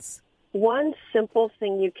pets? One simple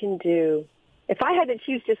thing you can do, if I had to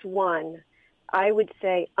choose just one, I would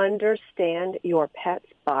say understand your pet's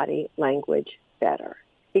body language better.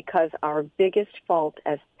 Because our biggest fault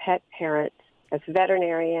as pet parents, as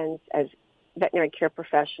veterinarians, as veterinary care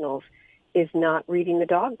professionals, is not reading the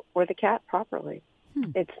dog or the cat properly.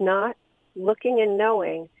 It's not looking and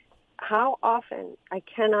knowing. How often, I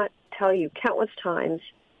cannot tell you, countless times,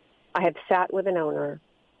 I have sat with an owner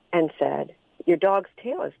and said, your dog's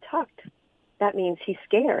tail is tucked. That means he's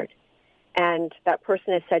scared. And that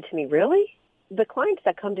person has said to me, really? The clients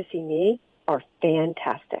that come to see me are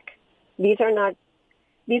fantastic. These are not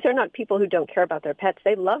people who don't care about their pets.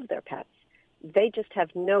 They love their pets. They just have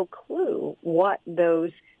no clue what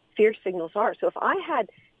those fear signals are. So if I had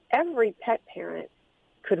every pet parent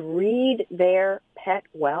could read their pet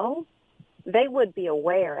well, they would be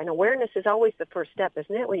aware. And awareness is always the first step,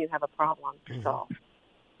 isn't it, when you have a problem to solve?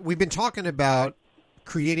 We've been talking about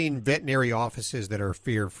creating veterinary offices that are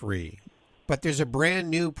fear-free. But there's a brand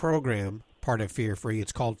new program, part of Fear-Free.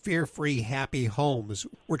 It's called Fear-Free Happy Homes.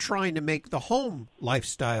 We're trying to make the home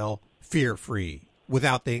lifestyle fear-free,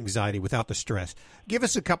 without the anxiety, without the stress. Give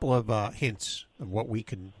us a couple of hints of what we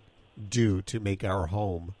can do to make our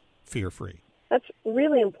home fear-free. That's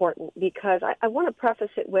really important because I want to preface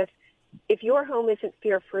it with, if your home isn't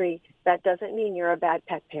fear-free, that doesn't mean you're a bad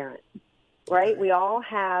pet parent, right? We all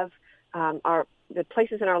have the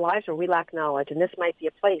places in our lives where we lack knowledge, and this might be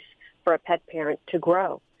a place for a pet parent to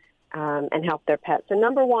grow and help their pets. So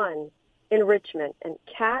number one, enrichment, and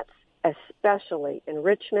cats especially,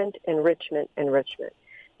 enrichment.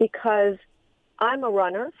 Because I'm a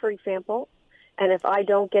runner, for example, and if I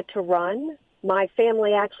don't get to run, my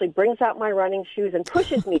family actually brings out my running shoes and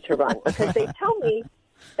pushes me to run because they tell me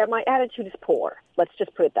that my attitude is poor. Let's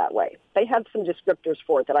just put it that way. They have some descriptors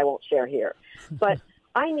for it that I won't share here. But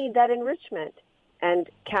I need that enrichment, and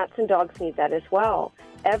cats and dogs need that as well.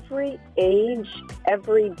 Every age,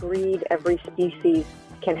 every breed, every species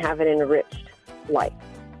can have an enriched life.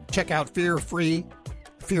 Check out Fear-Free,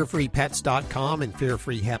 fearfreepets.com and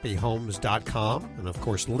fearfreehappyhomes.com. And, of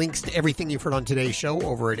course, links to everything you've heard on today's show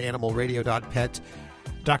over at animalradio.pet.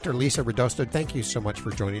 Dr. Lisa Radosta, thank you so much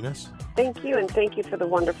for joining us. Thank you, and thank you for the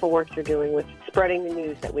wonderful work you're doing with spreading the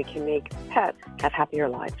news that we can make pets have happier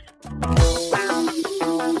lives.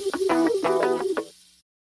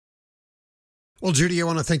 Well, Judy, I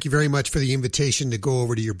want to thank you very much for the invitation to go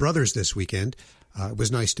over to your brother's this weekend. It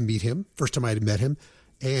was nice to meet him. First time I had met him.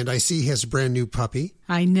 And I see he has a brand new puppy.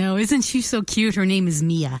 I know. Isn't she so cute? Her name is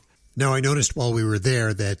Mia. Now, I noticed while we were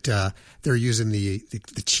there that they're using the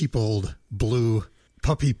cheap old blue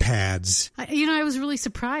puppy pads. I was really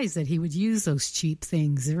surprised that he would use those cheap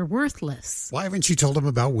things. They're worthless. Why haven't you told him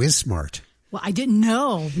about WizSmart? Well, I didn't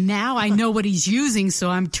know. Now I know what he's using, so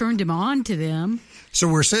I'm turned him on to them. So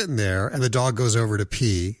we're sitting there, and the dog goes over to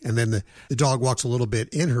pee, and then the dog walks a little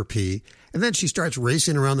bit in her pee, and then she starts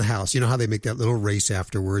racing around the house. You know how they make that little race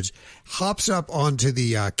afterwards. Hops up onto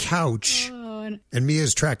the couch, and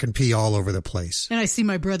Mia's tracking pee all over the place. And I see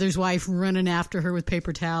my brother's wife running after her with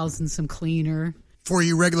paper towels and some cleaner. For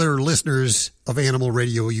you regular listeners of Animal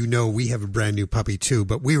Radio, you know we have a brand new puppy too,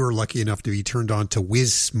 but we were lucky enough to be turned on to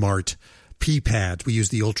WizSmart pee pads. We use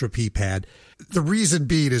the Ultra Pee Pad. The reason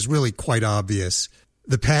being is really quite obvious.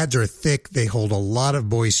 The pads are thick, they hold a lot of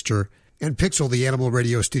moisture, and Pixel, the Animal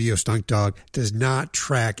Radio studio skunk dog, does not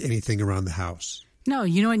track anything around the house. No,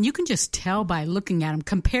 and you can just tell by looking at them.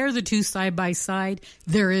 Compare the two side by side.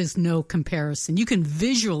 There is no comparison. You can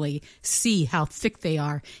visually see how thick they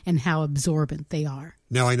are and how absorbent they are.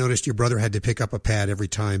 Now, I noticed your brother had to pick up a pad every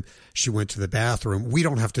time she went to the bathroom. We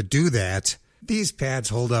don't have to do that. These pads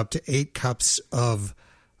hold up to 8 cups of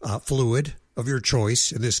fluid of your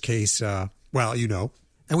choice. In this case, and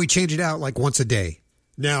we change it out like once a day.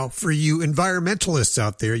 Now, for you environmentalists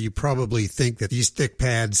out there, you probably think that these thick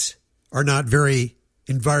pads are not very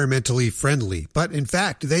environmentally friendly. But in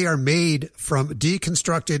fact, they are made from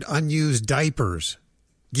deconstructed, unused diapers,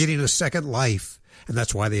 getting a second life. And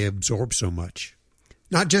that's why they absorb so much.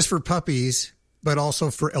 Not just for puppies, but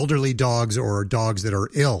also for elderly dogs or dogs that are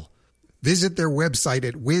ill. Visit their website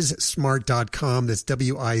at WizSmart.com. That's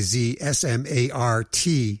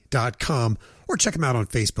WIZSMART.com. Or check them out on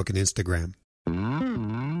Facebook and Instagram.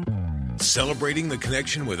 Celebrating the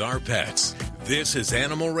connection with our pets. This is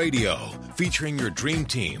Animal Radio, featuring your dream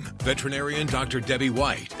team, veterinarian Dr. Debbie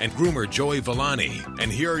White and groomer Joey Villani.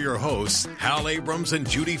 And here are your hosts, Hal Abrams and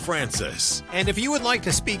Judy Francis. And if you would like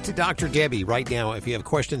to speak to Dr. Debbie right now, if you have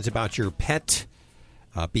questions about your pet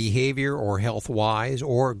behavior or health-wise,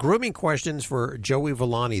 or grooming questions for Joey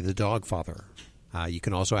Villani, the dog father, you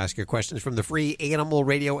can also ask your questions from the free Animal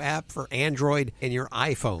Radio app for Android and your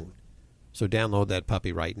iPhone. So download that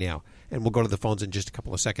puppy right now. And we'll go to the phones in just a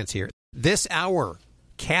couple of seconds here. This hour,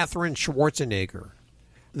 Katherine Schwarzenegger,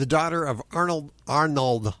 the daughter of Arnold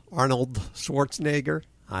Schwarzenegger.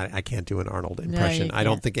 I can't do an Arnold impression. No, I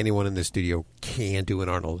don't think anyone in the studio can do an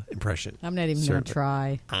Arnold impression. I'm not even going to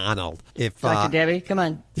try. Arnold. Dr. Debbie, come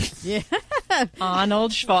on. Yeah.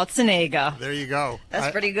 Arnold Schwarzenegger. There you go.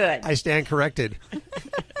 That's pretty good. I stand corrected.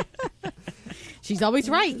 She's always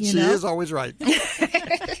right, She is always right.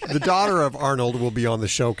 The daughter of Arnold will be on the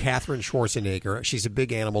show, Katherine Schwarzenegger. She's a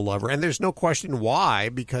big animal lover, and there's no question why,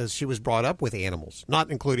 because she was brought up with animals, not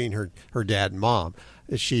including her dad and mom.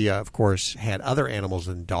 She, of course, had other animals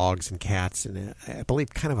and dogs and cats, and I believe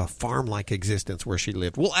kind of a farm-like existence where she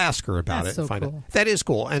lived. We'll ask her about it and find out. That is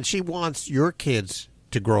cool, and she wants your kids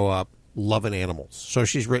to grow up loving animals. So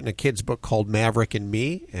she's written a kid's book called Maverick and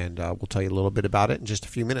Me, and we'll tell you a little bit about it in just a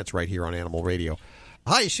few minutes right here on Animal Radio.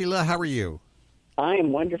 Hi, Sheila. How are you? I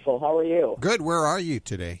am wonderful. How are you? Good. Where are you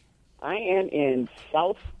today? I am in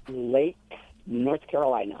South Lake, North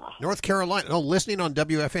Carolina. North Carolina. Oh, listening on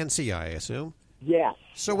WFNC, I assume? Yes.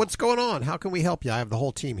 So what's going on? How can we help you? I have the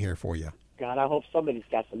whole team here for you. God, I hope somebody's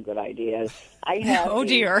got some good ideas. I have. Oh,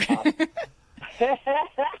 dear.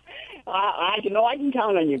 I can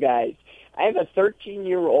count on you guys. I have a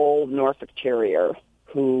 13-year-old Norfolk Terrier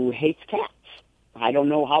who hates cats. I don't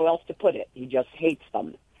know how else to put it. He just hates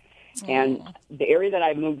them. Aww. And the area that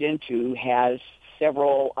I moved into has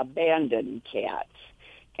several abandoned cats.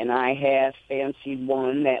 And I have fancied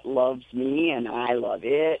one that loves me, and I love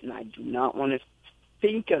it, and I do not want to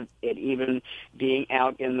think of it even being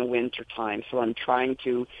out in the wintertime. So I'm trying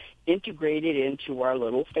to integrate it into our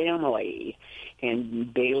little family.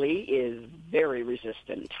 And Bailey is very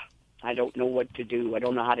resistant. I don't know what to do. I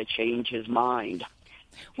don't know how to change his mind.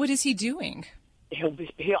 What is he doing?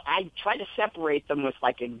 I try to separate them with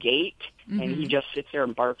like a gate, and he just sits there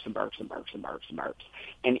and barks and barks and barks and barks and barks.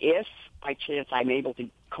 And if by chance I'm able to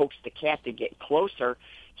coax the cat to get closer,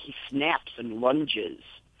 he snaps and lunges.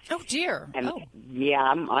 Oh dear! And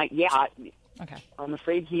Okay. I'm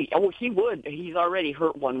afraid he would. He's already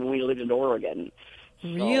hurt one when we lived in Oregon.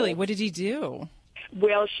 Really? What did he do?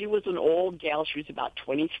 Well, she was an old gal. She was about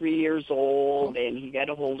 23 years old, and he got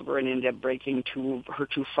a hold of her and ended up breaking her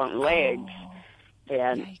two front legs.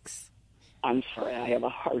 And yikes. I'm sorry, I have a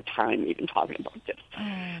hard time even talking about this.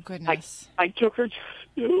 Oh, goodness. I took her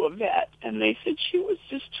to a vet, and they said she was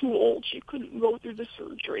just too old. She couldn't go through the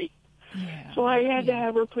surgery. Yeah. So I had to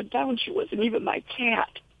have her put down. She wasn't even my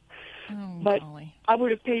cat. Oh, but golly. I would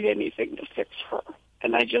have paid anything to fix her.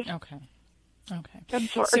 And I just... Okay. I'm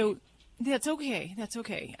sorry. So that's okay. That's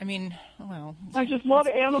okay. I mean, well... I just love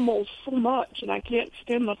animals so much, and I can't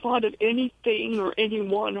stand the thought of anything or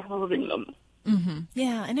anyone hurting them. Mm-hmm.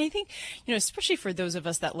 Yeah, and I think, especially for those of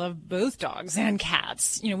us that love both dogs and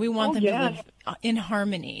cats, we want them to live in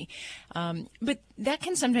harmony. But that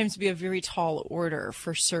can sometimes be a very tall order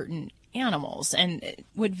for certain animals. And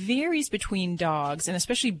what varies between dogs, and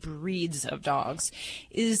especially breeds of dogs,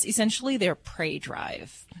 is essentially their prey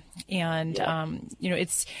drive. And,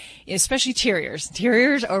 it's especially terriers.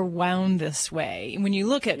 Terriers are wound this way. When you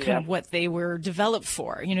look at kind of what they were developed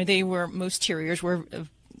for, most terriers were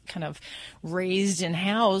kind of raised and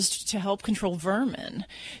housed to help control vermin.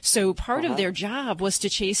 So part of their job was to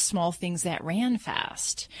chase small things that ran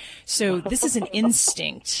fast. So this is an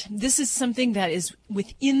instinct. This is something that is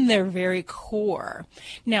within their very core.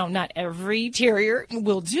 Now, not every terrier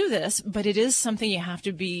will do this, but it is something you have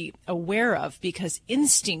to be aware of, because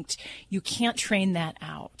instinct, you can't train that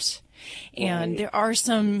out. And there are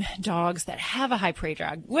some dogs that have a high prey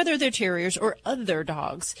drive, whether they're terriers or other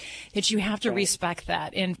dogs, that you have to respect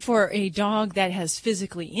that. And for a dog that has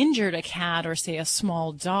physically injured a cat, or say a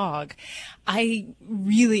small dog, I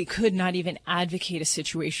really could not even advocate a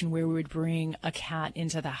situation where we would bring a cat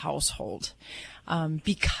into the household.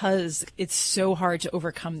 Because it's so hard to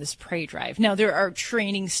overcome this prey drive. Now, there are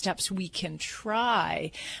training steps we can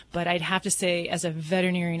try, but I'd have to say, as a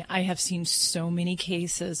veterinarian, I have seen so many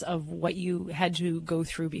cases of what you had to go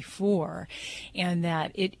through before, and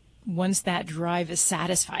that once that drive is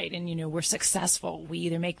satisfied and, we're successful, we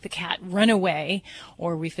either make the cat run away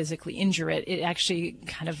or we physically injure it. It actually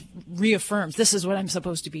kind of reaffirms, this is what I'm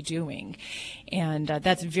supposed to be doing. And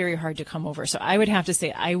that's very hard to come over. So I would have to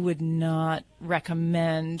say I would not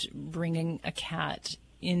recommend bringing a cat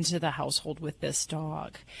into the household with this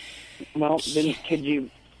dog. Well, then could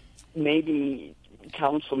you maybe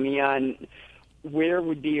counsel me on where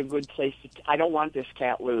would be a good place to... I don't want this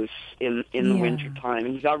cat loose in the wintertime.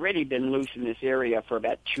 And he's already been loose in this area for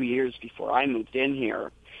about 2 years before I moved in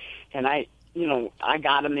here. And I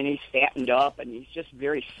got him, and he's fattened up, and he's just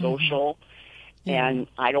very social. And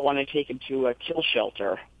I don't want to take him to a kill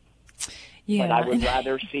shelter. Yeah. But I would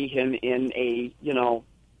rather see him in a,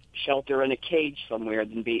 shelter in a cage somewhere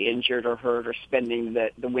than be injured or hurt or spending the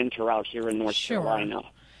winter out here in North Carolina.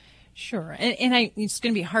 Sure. And it's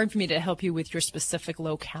going to be hard for me to help you with your specific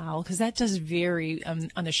locale, because that does vary on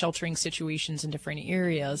the sheltering situations in different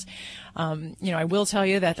areas. I will tell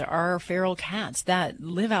you that there are feral cats that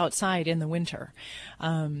live outside in the winter.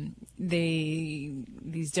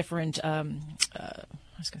 These different,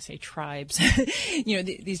 I was going to say tribes,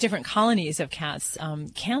 these different colonies of cats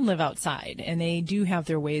can live outside, and they do have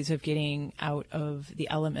their ways of getting out of the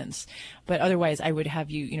elements. But otherwise, I would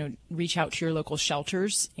have you, reach out to your local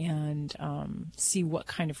shelters and see what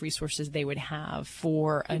kind of resources they would have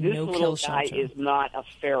for a no-kill shelter. This little guy is not a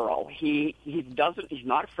feral. He's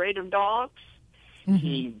not afraid of dogs. Mm-hmm.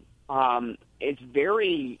 He is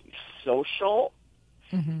very social.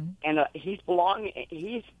 Mm-hmm. And he's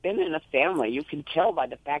been in a family. You can tell by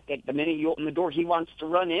the fact that the minute you open the door, he wants to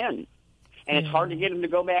run in. And it's hard to get him to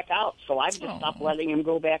go back out. So I've just stopped letting him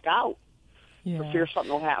go back out for fear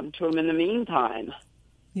something will happen to him in the meantime.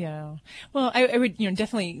 Yeah. Well, I would,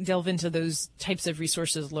 definitely delve into those types of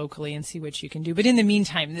resources locally and see what you can do. But in the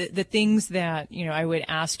meantime, the things that, I would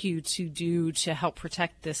ask you to do to help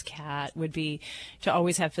protect this cat would be to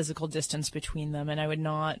always have physical distance between them. And I would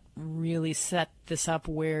not really set this up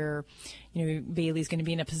where, Bailey's going to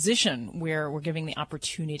be in a position where we're giving the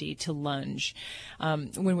opportunity to lunge.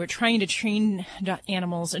 When we're trying to train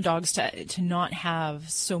animals and dogs to not have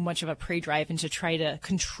so much of a prey drive and to try to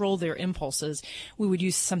control their impulses, we would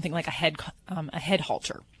use something like a head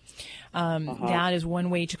halter. That is one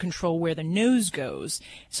way to control where the nose goes.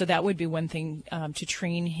 So that would be one thing to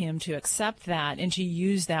train him to accept that and to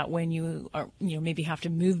use that when you are, maybe have to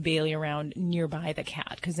move Bailey around nearby the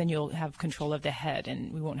cat, because then you'll have control of the head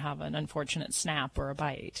and we won't have an unfortunate snap or a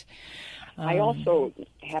bite. I also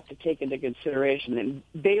have to take into consideration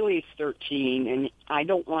that Bailey's 13, and I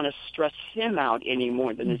don't want to stress him out any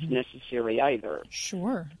more than is necessary either.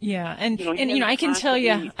 Sure. Yeah. And I can tell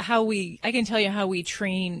you how we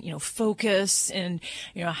train, focus and,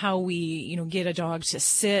 how we, get a dog to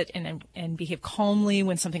sit and behave calmly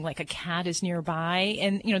when something like a cat is nearby.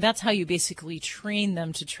 And, that's how you basically train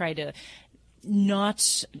them to try to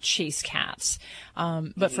not chase cats.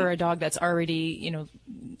 But for a dog that's already,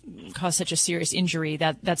 caused such a serious injury,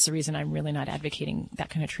 that's the reason I'm really not advocating that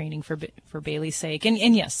kind of training for Bailey's sake.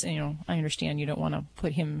 And yes, I understand you don't want to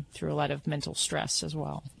put him through a lot of mental stress as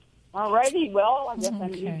well. All righty. Well, I guess I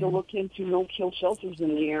need to look into no-kill shelters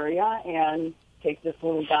in the area and take this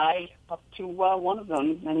little guy up to one of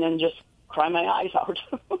them and then just cry my eyes out.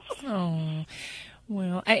 Oh.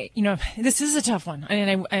 Well, this is a tough one.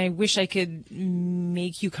 And I wish I could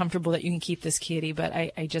make you comfortable that you can keep this kitty, but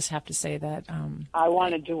I just have to say that... I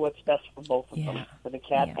want to do what's best for both of them, for the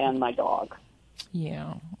cat and my dog.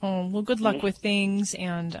 Yeah. Oh, well, good luck with things,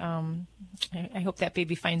 and I hope that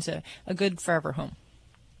baby finds a good forever home.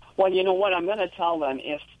 Well, you know what? I'm going to tell them,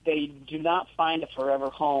 if they do not find a forever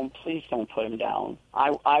home, please don't put him down.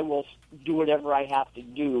 I will do whatever I have to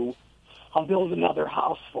do. I'll build another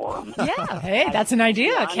house for him. Yeah, hey, that's an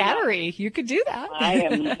idea, a cattery. You could do that.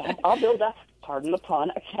 I'll build pardon the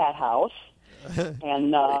pun, a cat house,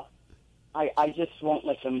 and I just won't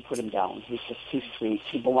let them put him down. He's just too sweet.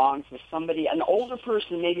 He belongs with somebody, an older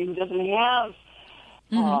person maybe who doesn't have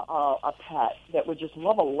a pet, that would just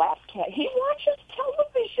love a lap cat. He watches television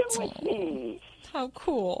with me. How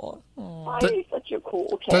cool. He's such a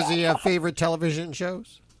cool cat. Does he have favorite television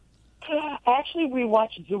shows? Actually, we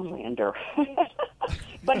watch Zoolander.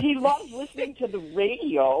 But he loves listening to the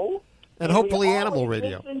radio. And hopefully animal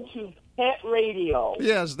radio. Listen to pet radio.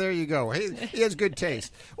 Yes, there you go. He has good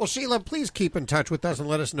taste. Well, Sheila, please keep in touch with us and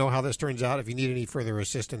let us know how this turns out. If you need any further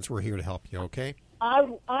assistance, we're here to help you, okay?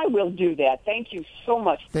 I will do that. Thank you so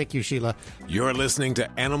much. Thank you, Sheila. You're listening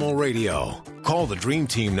to Animal Radio. Call the Dream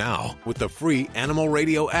Team now with the free Animal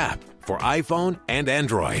Radio app for iPhone and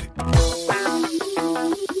Android.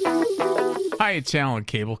 Hi, it's Alan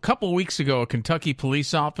Cable. A couple weeks ago, a Kentucky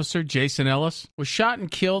police officer, Jason Ellis, was shot and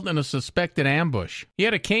killed in a suspected ambush. He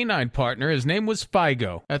had a canine partner. His name was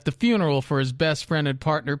Figo. At the funeral for his best friend and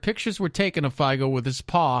partner, pictures were taken of Figo with his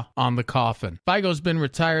paw on the coffin. Figo's been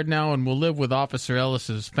retired now and will live with Officer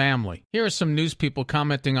Ellis's family. Here are some news people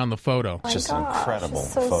commenting on the photo. It's just an incredible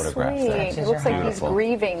so photograph. Sweet. It looks like he's Beautiful.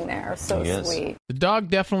 grieving there. So He is. sweet. The dog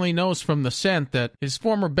definitely knows from the scent that his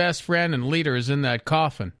former best friend and leader is in that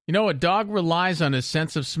coffin. You know, a dog relies on his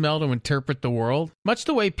sense of smell to interpret the world, much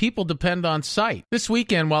the way people depend on sight. This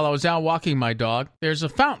weekend, while I was out walking my dog, there's a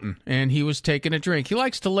fountain, and he was taking a drink. He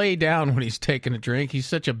likes to lay down when he's taking a drink. He's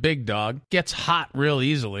such a big dog. Gets hot real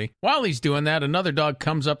easily. While he's doing that, another dog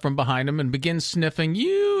comes up from behind him and begins sniffing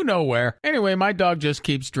you know where. Anyway, my dog just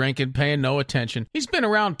keeps drinking, paying no attention. He's been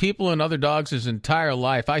around people and other dogs his entire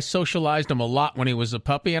life. I socialized him a lot when he was a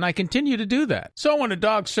puppy, and I continue to do that. So when a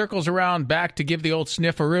dog circles around back to give the old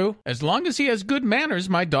snifferoo, as long as he has good manners,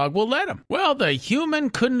 my dog will let him. Well, the human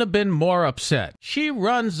couldn't have been more upset. She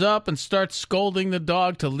runs up and starts scolding the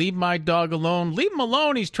dog to leave my dog alone. Leave him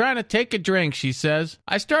alone, he's trying to take a drink, she says.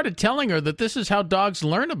 I started telling her that this is how dogs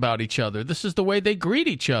learn about each other. This is the way they greet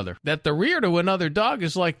each other. That the rear to another dog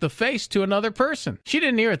is like the face to another person. She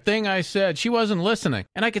didn't hear a thing I said. She wasn't listening.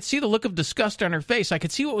 And I could see the look of disgust on her face. I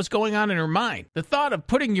could see what was going on in her mind. The thought of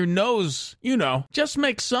putting your nose, just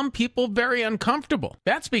makes some people very uncomfortable.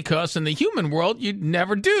 That's because in the human world, you'd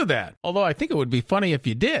never do that. Although I think it would be funny if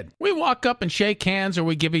you did. We walk up and shake hands or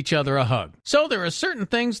we give each other a hug. So there are certain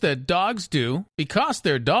things that dogs do, because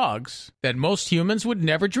they're dogs, that most humans would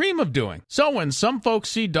never dream of doing. So when some folks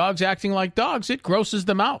see dogs acting like dogs, it grosses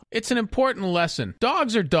them out. It's an important lesson.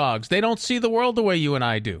 Dogs are dogs. They don't see the world the way you and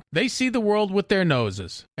I do. They see the world with their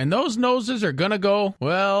noses. And those noses are gonna go,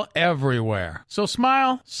 well, everywhere. So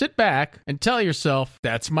smile, sit back, and tell yourself,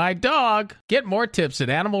 that's my dog. Get more tips at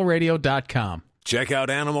animalradio.com. Check out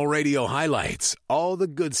Animal Radio highlights, all the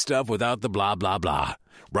good stuff without the blah, blah, blah.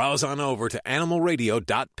 Browse on over to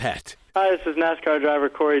animalradio.pet. Hi, this is NASCAR driver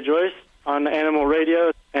Corey Joyce on Animal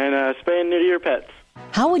Radio, and spay and neuter your pets.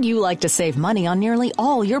 How would you like to save money on nearly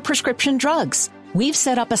all your prescription drugs? We've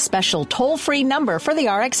set up a special toll-free number for the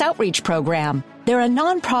RX Outreach Program. They're a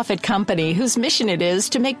nonprofit company whose mission it is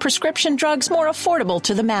to make prescription drugs more affordable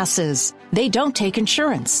to the masses. They don't take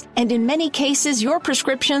insurance, and in many cases, your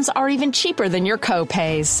prescriptions are even cheaper than your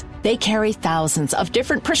co-pays. They carry thousands of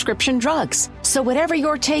different prescription drugs, so whatever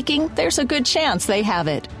you're taking, there's a good chance they have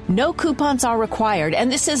it. No coupons are required,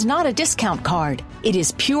 and this is not a discount card. It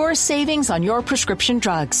is pure savings on your prescription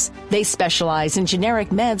drugs. They specialize in generic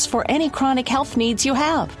meds for any chronic health needs you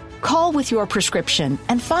have. Call with your prescription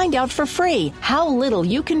and find out for free how little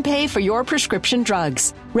you can pay for your prescription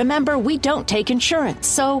drugs. Remember, we don't take insurance,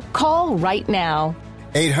 so call right now.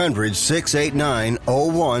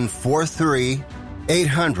 800-689-0143.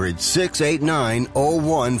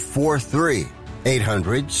 800-689-0143.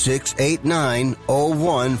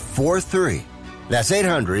 800-689-0143. That's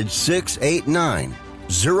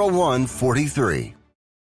 800-689-0143.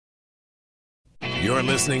 You're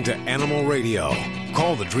listening to Animal Radio.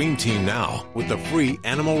 Call the Dream Team now with the free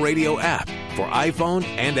Animal Radio app for iPhone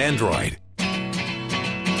and Android.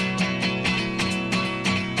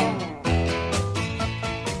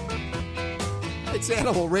 It's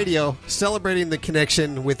Animal Radio, celebrating the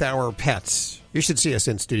connection with our pets. You should see us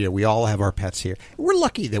in studio. We all have our pets here. We're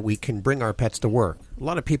lucky that we can bring our pets to work. A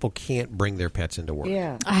lot of people can't bring their pets into work.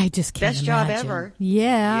 Yeah. I just can't Best imagine. job ever.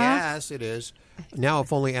 Yeah. Yes, it is. Now,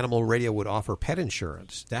 if only Animal Radio would offer pet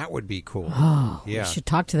insurance, that would be cool. Oh, yeah. we should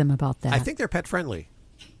talk to them about that. I think they're pet friendly.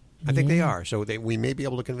 I think they are. So we may be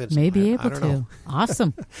able to convince them. Maybe I able don't to. know.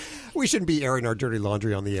 Awesome. We shouldn't be airing our dirty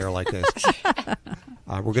laundry on the air like this.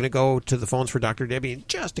 We're going to go to the phones for Dr. Debbie in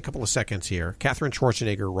just a couple of seconds here. Katherine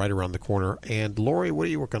Schwarzenegger right around the corner. And Lori, what are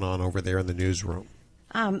you working on over there in the newsroom?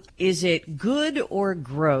 Is it good or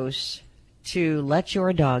gross to let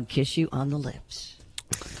your dog kiss you on the lips?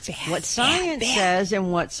 What science says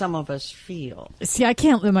and what some of us feel. See, I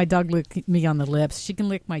can't let my dog lick me on the lips. She can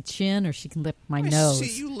lick my chin or she can lick my nose.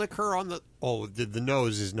 See, you lick her on the... Oh, the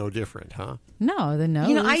nose is no different, huh? No, the nose.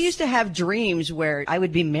 You know, I used to have dreams where I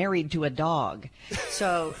would be married to a dog.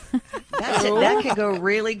 So that's it. That could go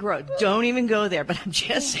really gross. Don't even go there, but I'm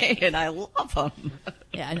just saying I love them.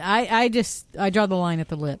 Yeah, and I draw the line at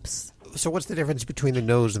the lips. So what's the difference between the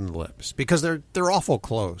nose and the lips? Because they're awful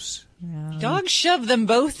close. Yeah. Dogs shove them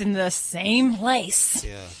both in the same place.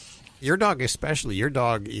 Yeah. Your dog especially. Your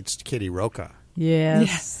dog eats kitty roca.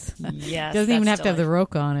 Yes. Yes. Doesn't even have to have the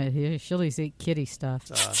roca on it. She'll just eat kitty stuff.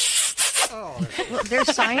 Well,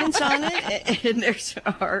 there's science on it, and there's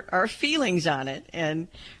our feelings on it, and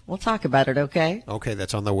we'll talk about it, okay? Okay,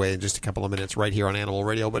 that's on the way in just a couple of minutes right here on Animal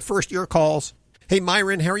Radio. But first, your calls. Hey,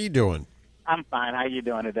 Myron, how are you doing? I'm fine. How you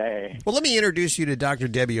doing today? Well, let me introduce you to Dr.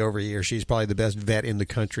 Debbie over here. She's probably the best vet in the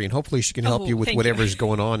country, and hopefully she can help you with whatever's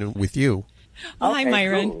going on with you. Oh, hi,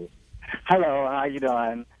 Myron. Cool. Hello. How you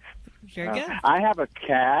doing? Very good. I have a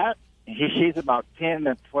cat. She's about 10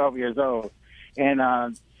 to 12 years old.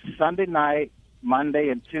 And Sunday night, Monday,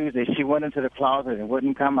 and Tuesday, she went into the closet and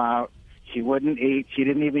wouldn't come out. She wouldn't eat. She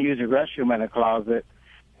didn't even use the restroom in the closet.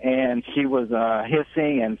 And she was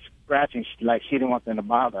hissing and scratching like she didn't want them to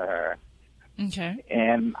bother her. Okay.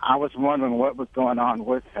 And I was wondering what was going on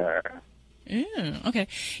with her. Okay.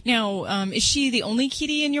 Now, is she the only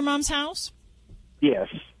kitty in your mom's house? Yes.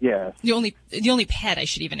 The only pet, I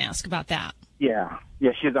should even ask about that. Yeah,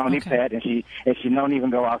 she's the only pet, and she don't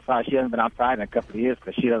even go outside. She hasn't been outside in a couple of years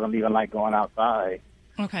because she doesn't even like going outside.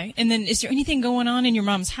 Okay. And then is there anything going on in your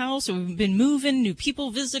mom's house? Or we've been moving, new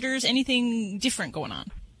people, visitors, anything different going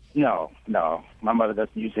on? No. My mother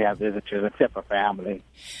doesn't usually have visitors except for family.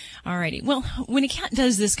 Alrighty. Well, when a cat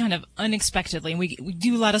does this kind of unexpectedly, and we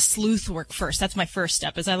do a lot of sleuth work first. That's my first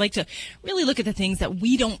step, is I like to really look at the things that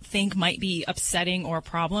we don't think might be upsetting or a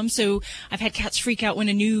problem. So I've had cats freak out when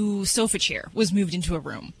a new sofa chair was moved into a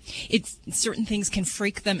room. Certain things can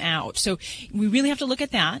freak them out. So we really have to look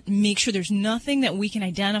at that, make sure there's nothing that we can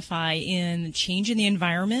identify in change in the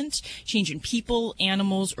environment, change in people,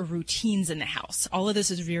 animals, or routines in the house. All of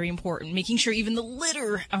this is very important. Making sure even the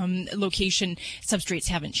litter location substrates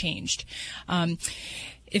haven't changed.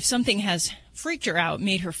 If something has freaked her out,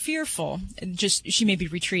 made her fearful, she may be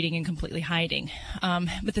retreating and completely hiding.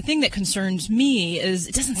 But the thing that concerns me is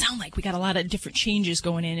it doesn't sound like we got a lot of different changes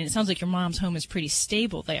going in, and it sounds like your mom's home is pretty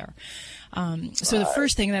stable there. So the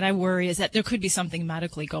first thing that I worry is that there could be something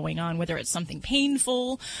medically going on, whether it's something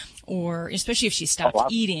painful or especially if she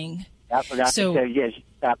stopped eating. I forgot to tell you, she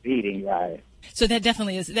stopped eating, right. So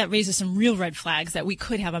that raises some real red flags that we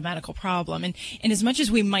could have a medical problem. And as much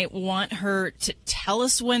as we might want her to tell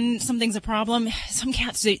us when something's a problem, some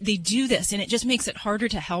cats, they do this, and it just makes it harder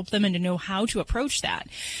to help them and to know how to approach that.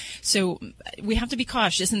 So we have to be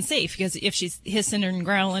cautious and safe, because if she's hissing and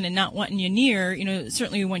growling and not wanting you near,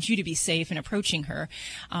 certainly we want you to be safe in approaching her.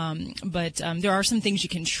 But there are some things you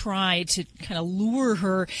can try to kind of lure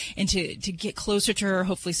her and to get closer to her,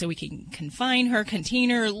 hopefully so we can confine her,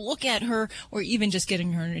 contain her, look at her, or even just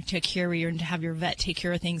getting her into a carrier and to have your vet take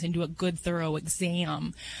care of things and do a good, thorough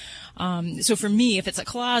exam. So for me, if it's a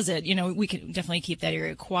closet, we can definitely keep that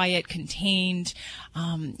area quiet, contained.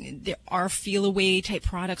 There are feel-away type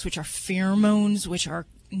products, which are pheromones, which are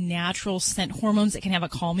natural scent hormones that can have a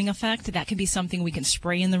calming effect. That could be something we can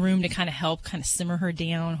spray in the room to kind of help kind of simmer her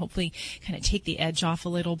down, hopefully kind of take the edge off a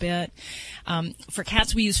little bit. For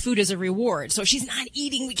cats, we use food as a reward. So if she's not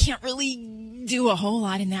eating, we can't really do a whole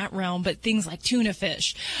lot in that realm, but things like tuna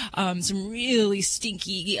fish, some really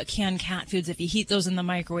stinky canned cat foods, if you heat those in the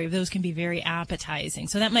microwave, those can be very appetizing.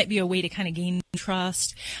 So that might be a way to kind of gain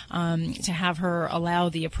trust, to have her allow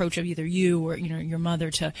the approach of either you or, your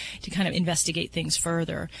mother to kind of investigate things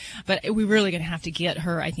further. But we're really going to have to get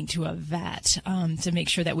her, I think, to a vet, to make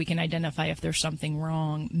sure that we can identify if there's something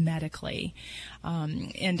wrong medically.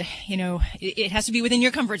 And, it has to be within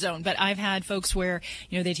your comfort zone. But I've had folks where,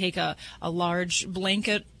 they take a large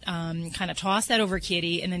blanket, kind of toss that over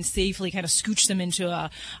kitty and then safely kind of scooch them into a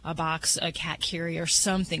box, a cat carrier,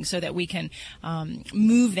 something, so that we can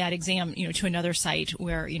move that exam, to another site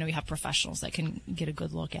where, we have professionals that can get a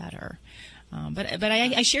good look at her. But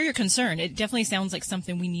I share your concern. It definitely sounds like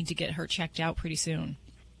something we need to get her checked out pretty soon.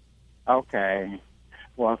 Okay.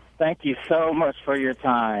 Well, thank you so much for your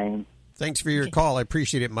time. Thanks for your call. I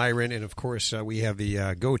appreciate it, Myron. And, of course, we have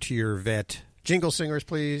the Go to Your Vet jingle singers,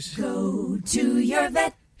 please. Go to your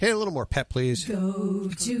vet. Hey, a little more pep, please. Go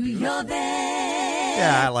to your vet.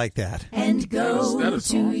 Yeah, I like that. And go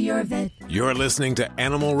to your vet. You're listening to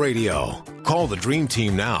Animal Radio. Call the Dream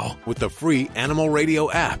Team now with the free Animal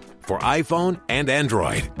Radio app for iPhone and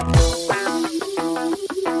Android.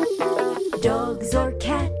 Dogs or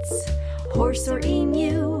cats, horse or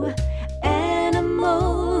emu,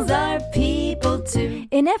 animals are people too.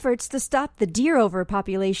 In efforts to stop the deer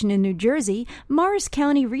overpopulation in New Jersey, Morris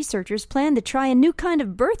County researchers plan to try a new kind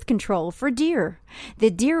of birth control for deer.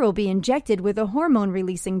 The deer will be injected with a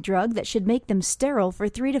hormone-releasing drug that should make them sterile for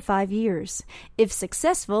 3 to 5 years. If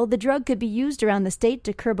successful, the drug could be used around the state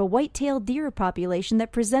to curb a white-tailed deer population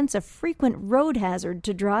that presents a frequent road hazard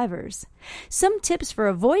to drivers. Some tips for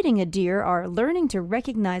avoiding a deer are learning to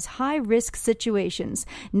recognize high-risk situations,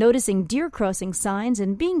 noticing deer crossing signs,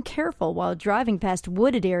 and being careful while driving past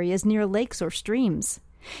wooded areas near lakes or streams.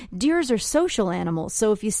 Deers are social animals,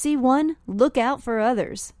 so if you see one, look out for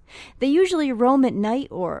others. They usually roam at night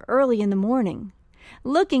or early in the morning.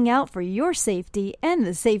 Looking out for your safety and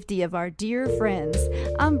the safety of our dear friends.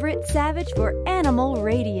 I'm Britt Savage for Animal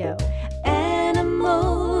Radio.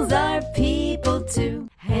 Animals are people too.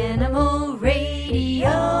 Animal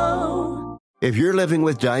Radio. If you're living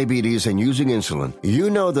with diabetes and using insulin,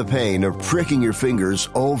 you know the pain of pricking your fingers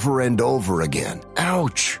over and over again.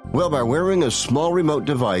 Ouch! Well, by wearing a small remote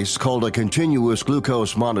device called a continuous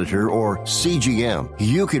glucose monitor, or CGM,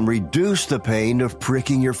 you can reduce the pain of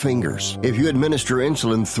pricking your fingers. If you administer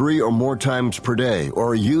insulin 3 or more times per day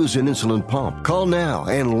or use an insulin pump, call now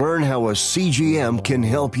and learn how a CGM can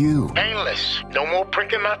help you. Painless. No more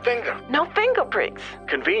pricking my finger. No finger pricks.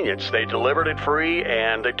 Convenience. They delivered it free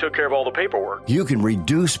and they took care of all the paperwork. You can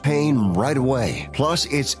reduce pain right away. Plus,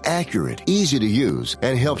 it's accurate, easy to use,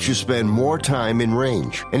 and helps you spend more time in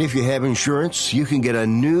range. And if you have insurance, you can get a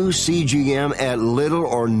new CGM at little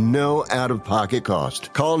or no out-of-pocket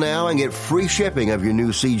cost. Call now and get free shipping of your new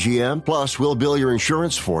CGM. Plus, we'll bill your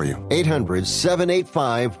insurance for you.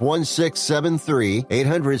 800-785-1673.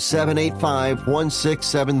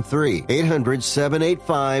 800-785-1673.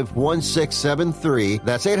 800-785-1673.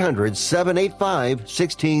 That's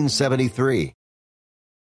 800-785-1673.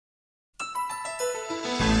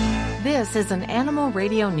 This is an Animal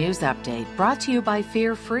Radio News Update brought to you by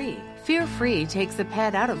Fear Free. Fear Free takes the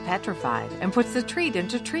pet out of petrified and puts the treat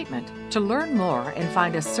into treatment. To learn more and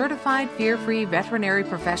find a certified fear-free veterinary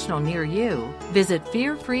professional near you, visit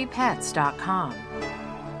fearfreepets.com.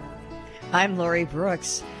 I'm Lori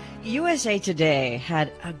Brooks. USA Today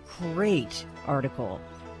had a great article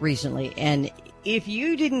recently, and if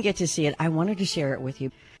you didn't get to see it, I wanted to share it with you.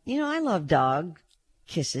 I love dog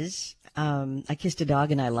kisses. I kissed a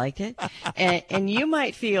dog and I liked it. And you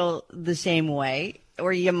might feel the same way,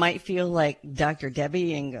 or you might feel like Dr.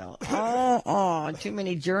 Debbie and go, oh, too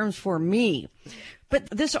many germs for me. But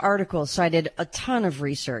this article cited a ton of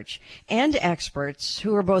research and experts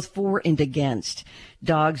who are both for and against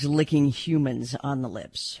dogs licking humans on the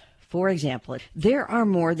lips. For example, there are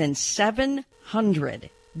more than 700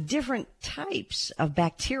 different types of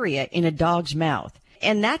bacteria in a dog's mouth.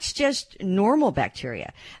 And that's just normal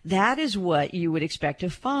bacteria. That is what you would expect to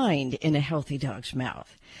find in a healthy dog's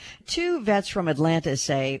mouth. 2 vets from Atlanta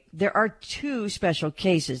say there are 2 special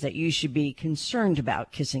cases that you should be concerned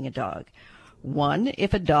about kissing a dog. One,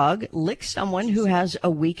 if a dog licks someone who has a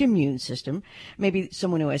weak immune system, maybe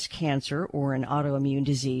someone who has cancer or an autoimmune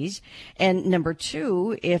disease. And number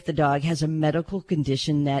two, if the dog has a medical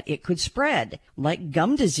condition that it could spread, like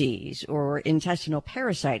gum disease or intestinal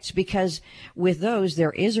parasites, because with those,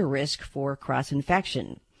 there is a risk for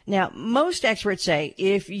cross-infection. Now, most experts say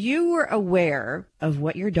if you were aware of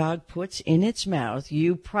what your dog puts in its mouth,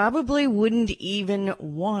 you probably wouldn't even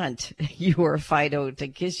want your Fido to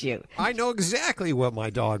kiss you. I know exactly what my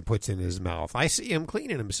dog puts in his mouth. I see him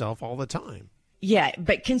cleaning himself all the time. Yeah,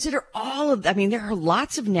 but consider there are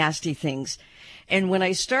lots of nasty things. And when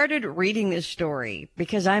I started reading this story,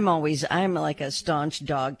 because I'm like a staunch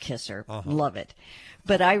dog kisser, love it.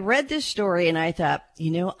 But I read this story and I thought,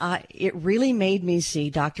 it really made me see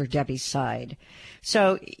Dr. Debbie's side.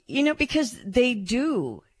 So, because they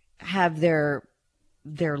do have their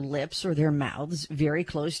lips or their mouths very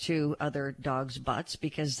close to other dogs' butts,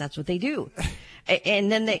 because that's what they do.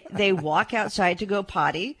 And then they walk outside to go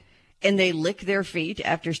potty, and they lick their feet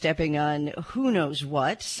after stepping on who knows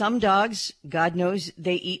what. Some dogs, God knows,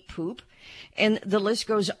 they eat poop. And the list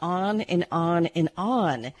goes on and on and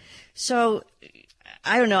on. So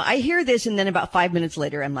I don't know. I hear this, and then about 5 minutes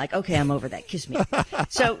later, I'm like, okay, I'm over that. Kiss me.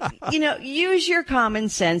 So, use your common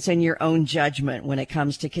sense and your own judgment when it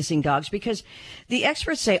comes to kissing dogs, because the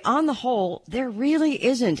experts say, on the whole, there really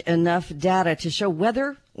isn't enough data to show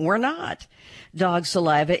whether or not dog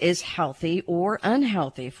saliva is healthy or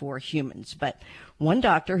unhealthy for humans. But one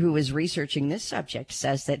doctor who is researching this subject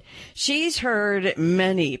says that she's heard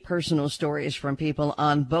many personal stories from people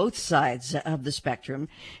on both sides of the spectrum,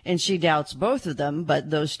 and she doubts both of them,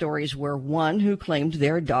 but those stories were one who claimed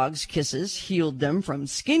their dog's kisses healed them from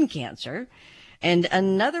skin cancer, and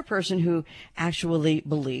another person who actually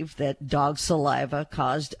believed that dog saliva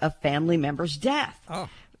caused a family member's death. Oh.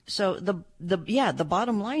 So the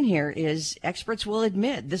bottom line here is experts will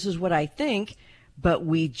admit this is what I think, but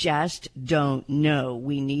we just don't know.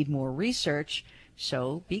 We need more research,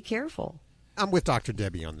 so be careful. I'm with Dr.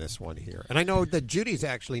 Debbie on this one here. And I know that Judy's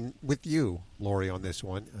actually with you, Lori, on this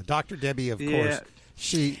one. Dr. Debbie, of course,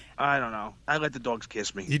 I don't know. I let the dogs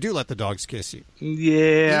kiss me. You do let the dogs kiss you.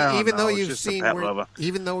 Yeah. Even though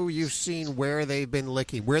you've seen where they've been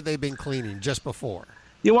licking, where they've been cleaning just before.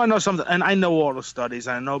 You want to know something? And I know all the studies.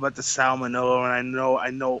 I know about the salmonella, and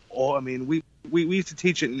I know all. I mean, we used to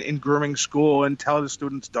teach it in grooming school and tell the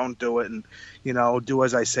students don't do it, and do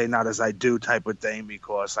as I say, not as I do type of thing.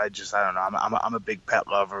 Because I don't know. I'm a big pet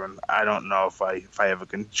lover, and I don't know if I ever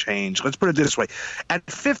can change. Let's put it this way: at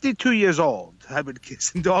 52 years old, I've been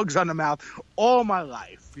kissing dogs on the mouth all my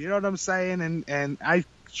life. You know what I'm saying? And I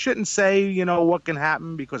shouldn't say, what can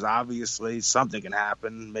happen, because obviously something can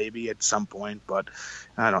happen maybe at some point, but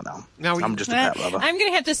I don't know. I'm just a pet lover. I'm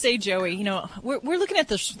going to have to say, Joey, we're looking at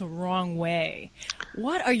this the wrong way.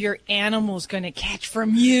 What are your animals going to catch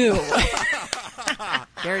from you?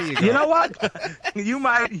 There you go. You know what? You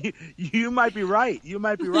might be right. You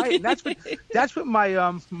might be right. And that's what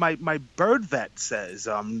my bird vet says.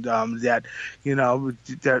 That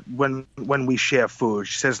that when we share food,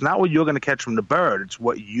 she says not what you're going to catch from the bird, it's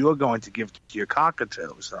what you're going to give to your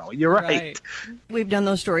cockatoo. So you're right. We've done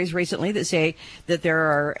those stories recently that say that there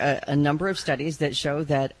are a number of studies that show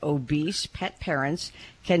that obese pet parents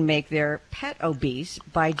can make their pet obese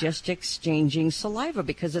by just exchanging saliva,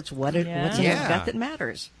 because it's what's in their gut that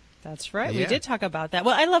matters. That's right. Yeah. We did talk about that.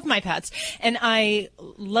 Well, I love my pets, and I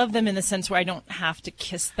love them in the sense where I don't have to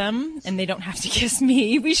kiss them, and they don't have to kiss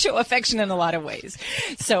me. We show affection in a lot of ways.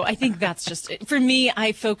 So I think that's just it. For me,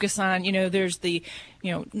 I focus on, there's the,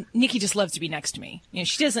 Nikki just loves to be next to me.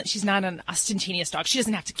 She's not an ostentatious dog. She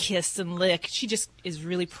doesn't have to kiss and lick. She just is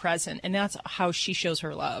really present, and that's how she shows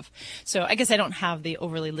her love. So I guess I don't have the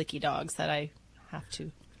overly licky dogs that I have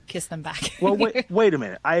to kiss them back. Well, wait a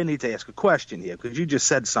minute. I need to ask a question here, because you just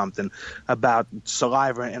said something about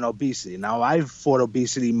saliva and obesity. Now, I've fought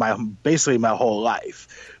obesity basically my whole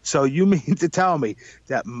life. So you mean to tell me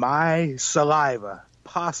that my saliva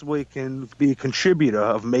possibly can be a contributor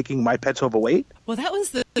of making my pets overweight? Well, that was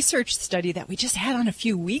the research study that we just had on a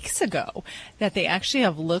few weeks ago, that they actually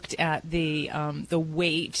have looked at the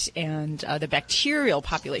weight and the bacterial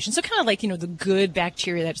population. So kind of like, the good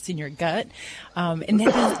bacteria that's in your gut. And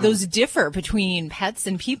then those differ between pets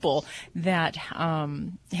and people that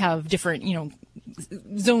have different,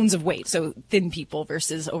 zones of weight. So thin people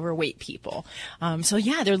versus overweight people. So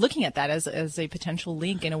yeah, they're looking at that as a potential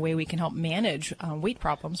link in a way we can help manage weight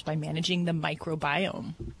problems by managing the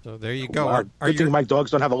microbiome. So there you go. Wow. Good thing my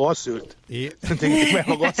dogs don't have a lawsuit. Yeah. Good thing we have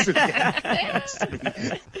a lawsuit.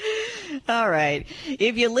 All right.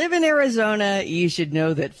 If you live in Arizona, you should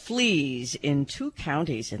know that fleas in 2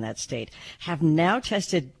 counties in that state have now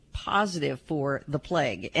tested positive for the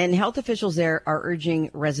plague. And health officials there are urging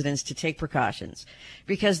residents to take precautions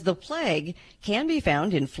because the plague can be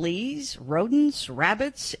found in fleas, rodents,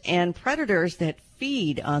 rabbits, and predators that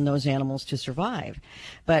feed on those animals to survive.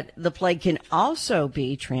 But the plague can also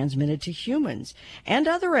be transmitted to humans and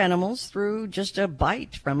other animals through just a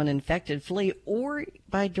bite from an infected flea or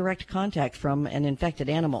by direct contact from an infected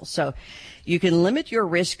animal. So you can limit your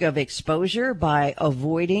risk of exposure by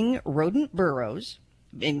avoiding rodent burrows.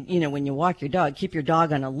 And, when you walk your dog, keep your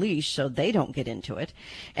dog on a leash so they don't get into it.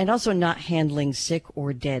 And also not handling sick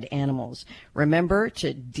or dead animals. Remember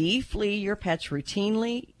to de-flea your pets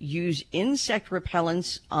routinely. Use insect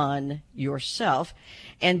repellents on yourself.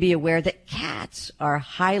 And be aware that cats are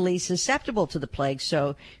highly susceptible to the plague.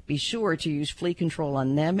 So be sure to use flea control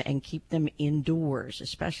on them and keep them indoors,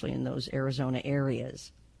 especially in those Arizona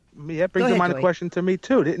areas. Yeah, that brings to mind a question to me,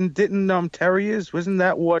 too. Didn't terriers, wasn't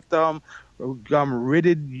that what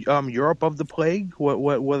ridded Europe of the plague?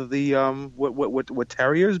 What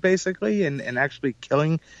terriers basically, and actually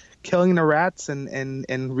killing the rats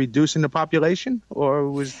and reducing the population,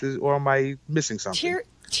 or am I missing something?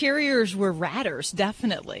 Terriers were ratters,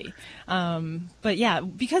 definitely. But yeah,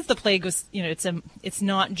 because the plague was, it's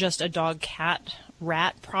not just a dog-cat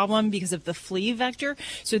rat problem because of the flea vector.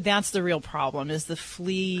 So that's the real problem, is the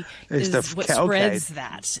flea is what spreads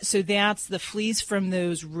that. So that's the fleas from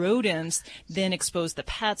those rodents then expose the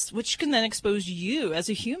pets, which can then expose you as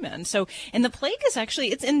a human. So, and the plague is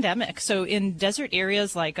actually, it's endemic. So in desert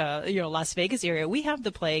areas like, Las Vegas area, we have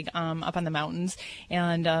the plague, up on the mountains,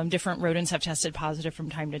 and, different rodents have tested positive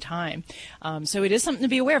from time to time. So it is something to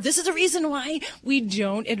be aware of. This is the reason why we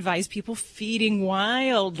don't advise people feeding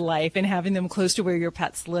wildlife and having them close to where your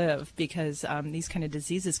pets live, because these kind of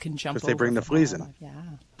diseases can jump over. Because they bring the fleas in. Yeah.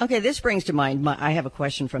 Okay, this brings to mind, I have a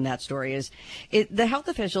question from that story, the health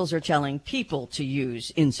officials are telling people to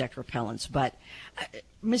use insect repellents, but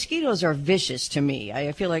mosquitoes are vicious to me.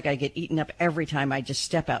 I feel like I get eaten up every time I just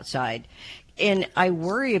step outside. And I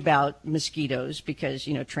worry about mosquitoes because,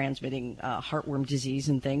 transmitting heartworm disease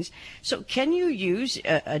and things. So can you use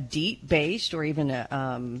a DEET-based or even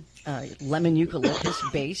a lemon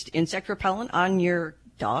eucalyptus-based insect repellent on your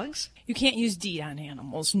dogs? You can't use DEET on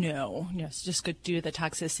animals, no. It's just good due to the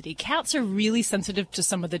toxicity. Cats are really sensitive to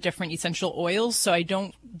some of the different essential oils, so I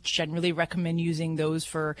don't generally recommend using those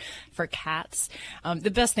for cats.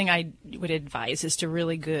 The best thing I would advise is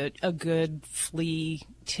to a good flea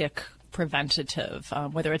tick preventative,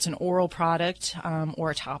 whether it's an oral product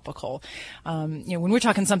or a topical. When we're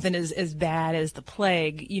talking something as bad as the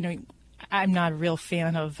plague, I'm not a real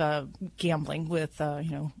fan of gambling with,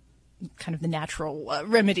 kind of the natural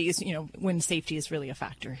remedies, when safety is really a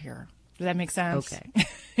factor here. Does that make sense? Okay.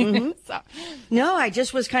 Mm-hmm. No, I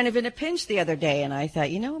just was kind of in a pinch the other day, and I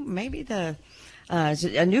thought, maybe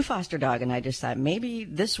a new foster dog, and I just thought maybe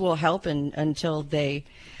this will help until they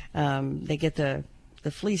get the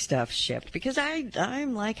flea stuff shipped, because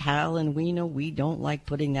I'm like Hal, and we don't like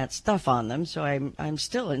putting that stuff on them. So I'm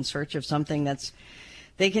still in search of something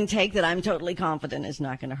they can take that I'm totally confident is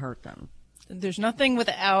not going to hurt them. There's nothing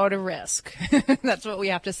without a risk. That's what we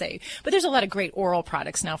have to say. But there's a lot of great oral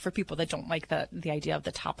products now for people that don't like the idea of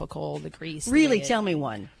the topical, the grease. Really, tell me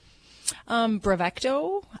one.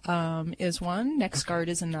 Bravecto is one. NexGard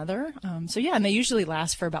is another. And they usually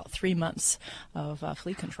last for about 3 months of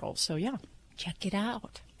flea control. So check it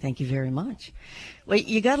out. Thank you very much. Well,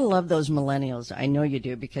 you got to love those millennials. I know you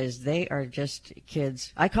do, because they are just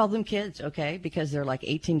kids. I call them kids, okay, because they're like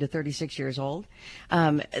 18 to 36 years old.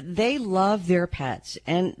 They love their pets,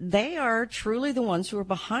 and they are truly the ones who are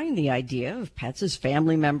behind the idea of pets as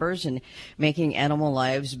family members and making animal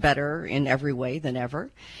lives better in every way than ever.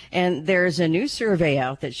 And there's a new survey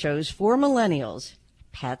out that shows for millennials,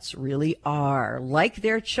 pets really are like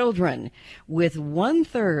their children, with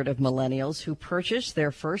 1/3 of millennials who purchased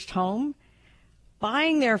their first home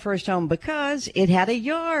buying their first home because it had a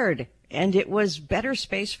yard and it was better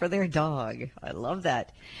space for their dog. I love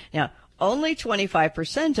that. Now, only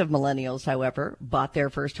 25% of millennials, however, bought their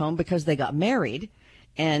first home because they got married,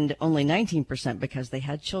 and only 19% because they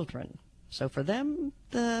had children. So for them,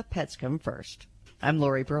 the pets come first. I'm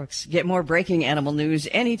Lori Brooks. Get more breaking animal news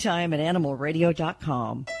anytime at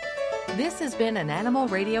animalradio.com. This has been an Animal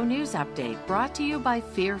Radio News Update brought to you by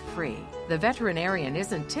Fear Free. The veterinarian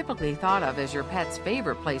isn't typically thought of as your pet's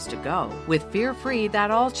favorite place to go. With Fear Free,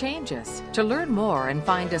 that all changes. To learn more and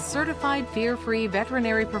find a certified Fear Free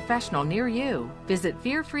veterinary professional near you, visit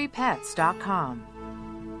fearfreepets.com.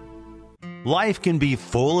 Life can be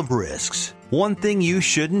full of risks. One thing you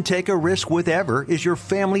shouldn't take a risk with ever is your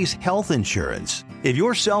family's health insurance. If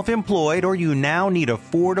you're self-employed or you now need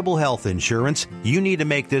affordable health insurance, you need to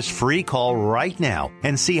make this free call right now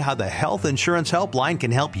and see how the Health Insurance Helpline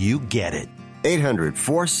can help you get it.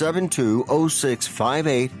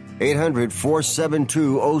 800-472-0658.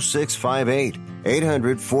 800-472-0658.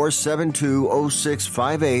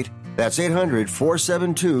 800-472-0658. That's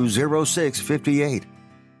 800-472-0658.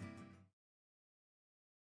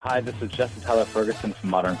 Hi, this is Justin Tyler Ferguson from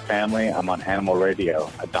Modern Family. I'm on Animal Radio.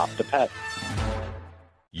 Adopt a pet.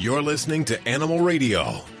 You're listening to Animal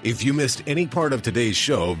Radio. If you missed any part of today's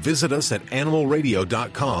show, visit us at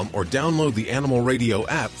animalradio.com or download the Animal Radio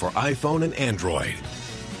app for iPhone and Android.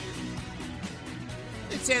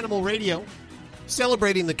 It's Animal Radio,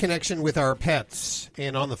 celebrating the connection with our pets.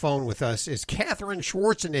 And on the phone with us is Katherine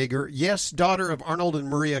Schwarzenegger, yes, daughter of Arnold and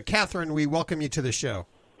Maria. Katherine, we welcome you to the show.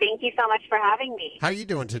 Thank you so much for having me. How are you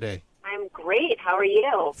doing today? I'm great. How are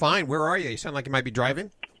you? Fine. Where are you? You sound like you might be driving.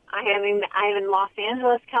 I am in Los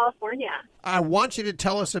Angeles, California. I want you to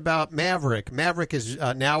tell us about Maverick. Maverick is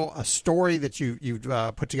now a story that you've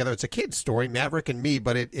put together. It's a kid's story, Maverick and Me,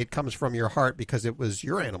 but it comes from your heart because it was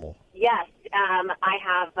your animal. Yes. I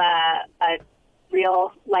have a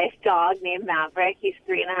real-life dog named Maverick. He's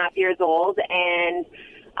 3.5 years old, and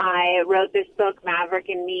I wrote this book, Maverick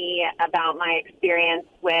and Me, about my experience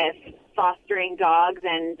with fostering dogs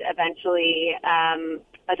and eventually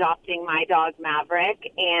adopting my dog, Maverick.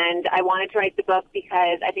 And I wanted to write the book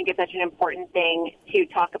because I think it's such an important thing to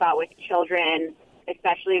talk about with children,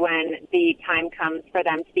 especially when the time comes for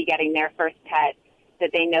them to be getting their first pet,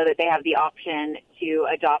 that they know that they have the option to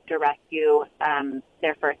adopt or rescue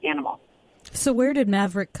their first animal. So where did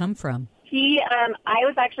Maverick come from? I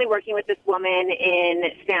was actually working with this woman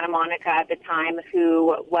in Santa Monica at the time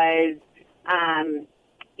who was,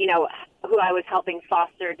 who I was helping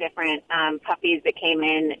foster different puppies that came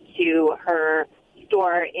in to her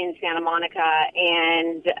store in Santa Monica.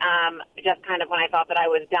 And just kind of when I thought that I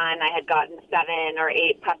was done, I had gotten 7 or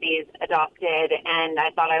 8 puppies adopted, and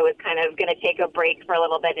I thought I was kind of going to take a break for a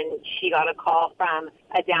little bit, and she got a call from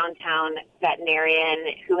a downtown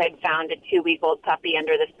veterinarian who had found a 2-week-old puppy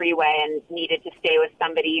under the freeway and needed to stay with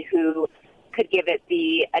somebody who could give it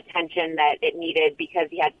the attention that it needed because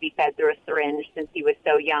he had to be fed through a syringe since he was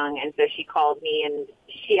so young. And so she called me and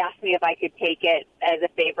she asked me if I could take it as a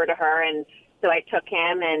favor to her. And so I took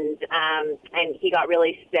him, and he got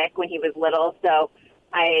really sick when he was little. So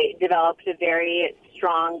I developed a very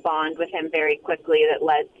strong bond with him very quickly that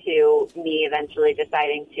led to me eventually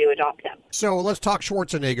deciding to adopt him. So let's talk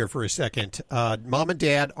Schwarzenegger for a second. Mom and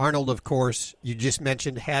Dad, Arnold, of course, you just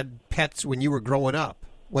mentioned, had pets when you were growing up.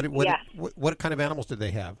 What kind of animals did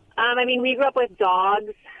they have? We grew up with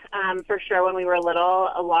dogs, for sure, when we were little.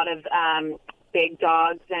 A lot of big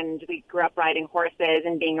dogs, and we grew up riding horses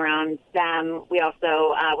and being around them. We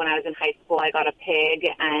also, when I was in high school, I got a pig,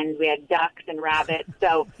 and we had ducks and rabbits.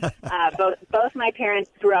 So both my parents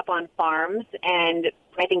grew up on farms, and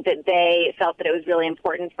I think that they felt that it was really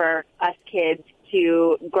important for us kids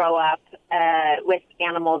to grow up with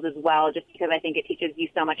animals as well, just because I think it teaches you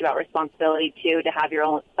so much about responsibility, too, to have your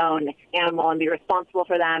own animal and be responsible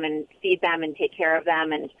for them and feed them and take care of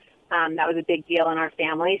them. And that was a big deal in our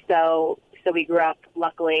family. So we grew up,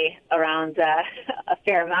 luckily, around a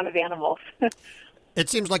fair amount of animals. It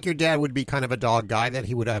seems like your dad would be kind of a dog guy, that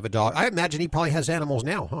he would have a dog. I imagine he probably has animals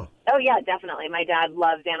now, huh? Oh, yeah, definitely. My dad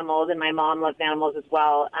loves animals, and my mom loves animals as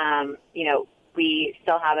well. We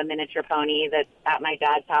still have a miniature pony that's at my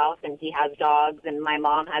dad's house, and he has dogs, and my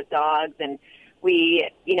mom has dogs, and we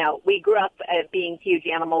grew up being huge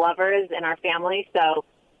animal lovers in our family, so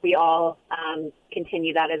we all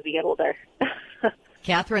continue that as we get older.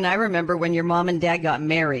 Katherine, I remember when your mom and dad got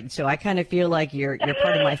married, so I kind of feel like you're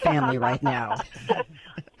part of my family right now.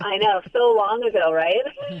 I know, so long ago, right?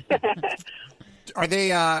 Are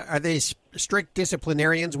they strict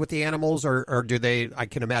disciplinarians with the animals, or do they? I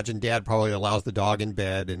can imagine Dad probably allows the dog in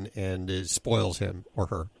bed and spoils him or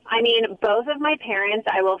her. Both of my parents,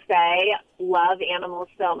 I will say, love animals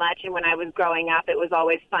so much. And when I was growing up, it was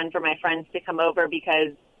always fun for my friends to come over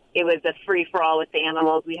because it was a free-for-all with the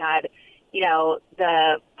animals. We had,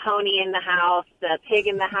 the pony in the house, the pig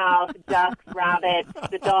in the house, ducks, rabbits,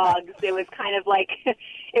 the dogs. It was kind of like it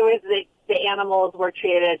was the animals were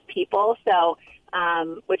treated as people. So,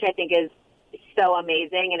 which I think is so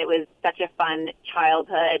amazing, and it was such a fun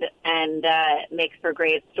childhood and makes for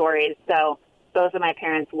great stories. So both of my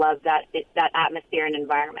parents love that atmosphere and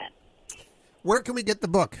environment. Where can we get the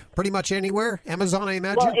book? Pretty much anywhere? Amazon, I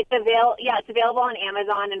imagine? Well, it's available on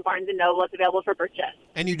Amazon and Barnes & Noble. It's available for purchase.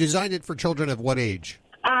 And you designed it for children of what age?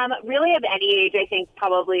 Really, of any age, I think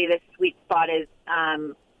probably the sweet spot is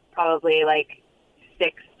probably like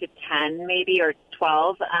 6 to 10, maybe, or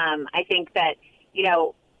 12. I think that,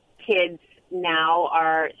 kids now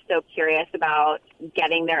are so curious about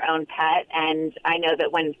getting their own pet. And I know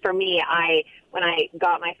that when I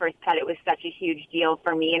got my first pet, it was such a huge deal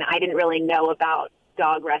for me. And I didn't really know about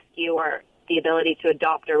dog rescue or the ability to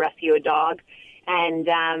adopt or rescue a dog. And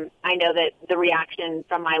I know that the reaction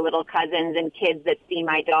from my little cousins and kids that see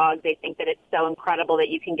my dog, they think that it's so incredible that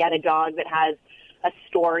you can get a dog that has a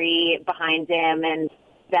story behind him, and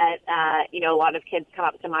that, a lot of kids come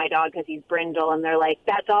up to my dog because he's brindle, and they're like,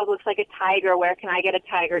 that dog looks like a tiger. Where can I get a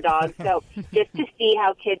tiger dog? So just to see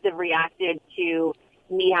how kids have reacted to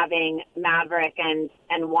me having Maverick and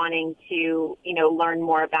wanting to, learn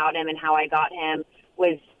more about him and how I got him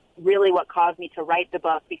was really what caused me to write the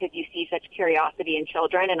book, because you see such curiosity in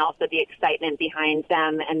children and also the excitement behind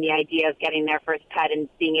them and the idea of getting their first pet and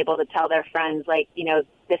being able to tell their friends, like,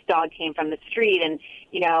 this dog came from the street and,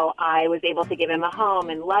 I was able to give him a home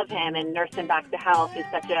and love him and nurse him back to health is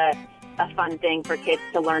such a fun thing for kids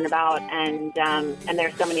to learn about. And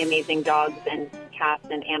there's so many amazing dogs and cats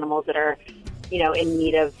and animals that are, in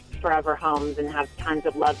need of forever homes and have tons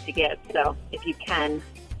of love to give. So if you can,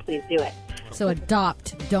 please do it. So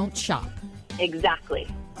adopt, don't shop. Exactly.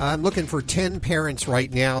 I'm looking for 10 parents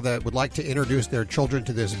right now that would like to introduce their children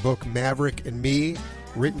to this book, Maverick and Me,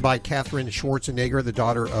 written by Katherine Schwarzenegger, the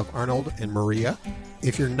daughter of Arnold and Maria.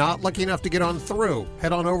 If you're not lucky enough to get on through,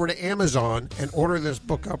 head on over to Amazon and order this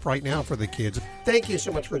book up right now for the kids. Thank you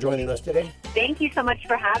so much for joining us today. Thank you so much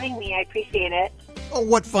for having me. I appreciate it. Oh,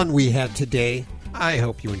 what fun we had today. I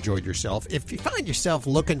hope you enjoyed yourself. If you find yourself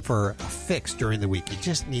looking for a fix during the week, you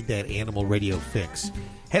just need that Animal Radio fix,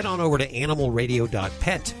 head on over to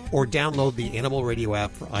animalradio.pet or download the Animal Radio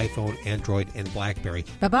app for iPhone, Android, and BlackBerry.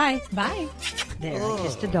 Bye-bye. Bye. There, I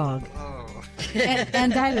kissed a dog.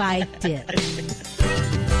 and I liked it.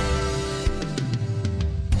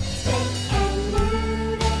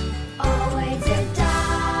 Always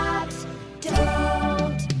adopt,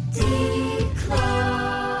 don't declaw.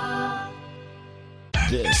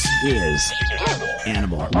 This is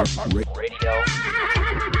Animal Radio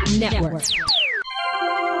Network.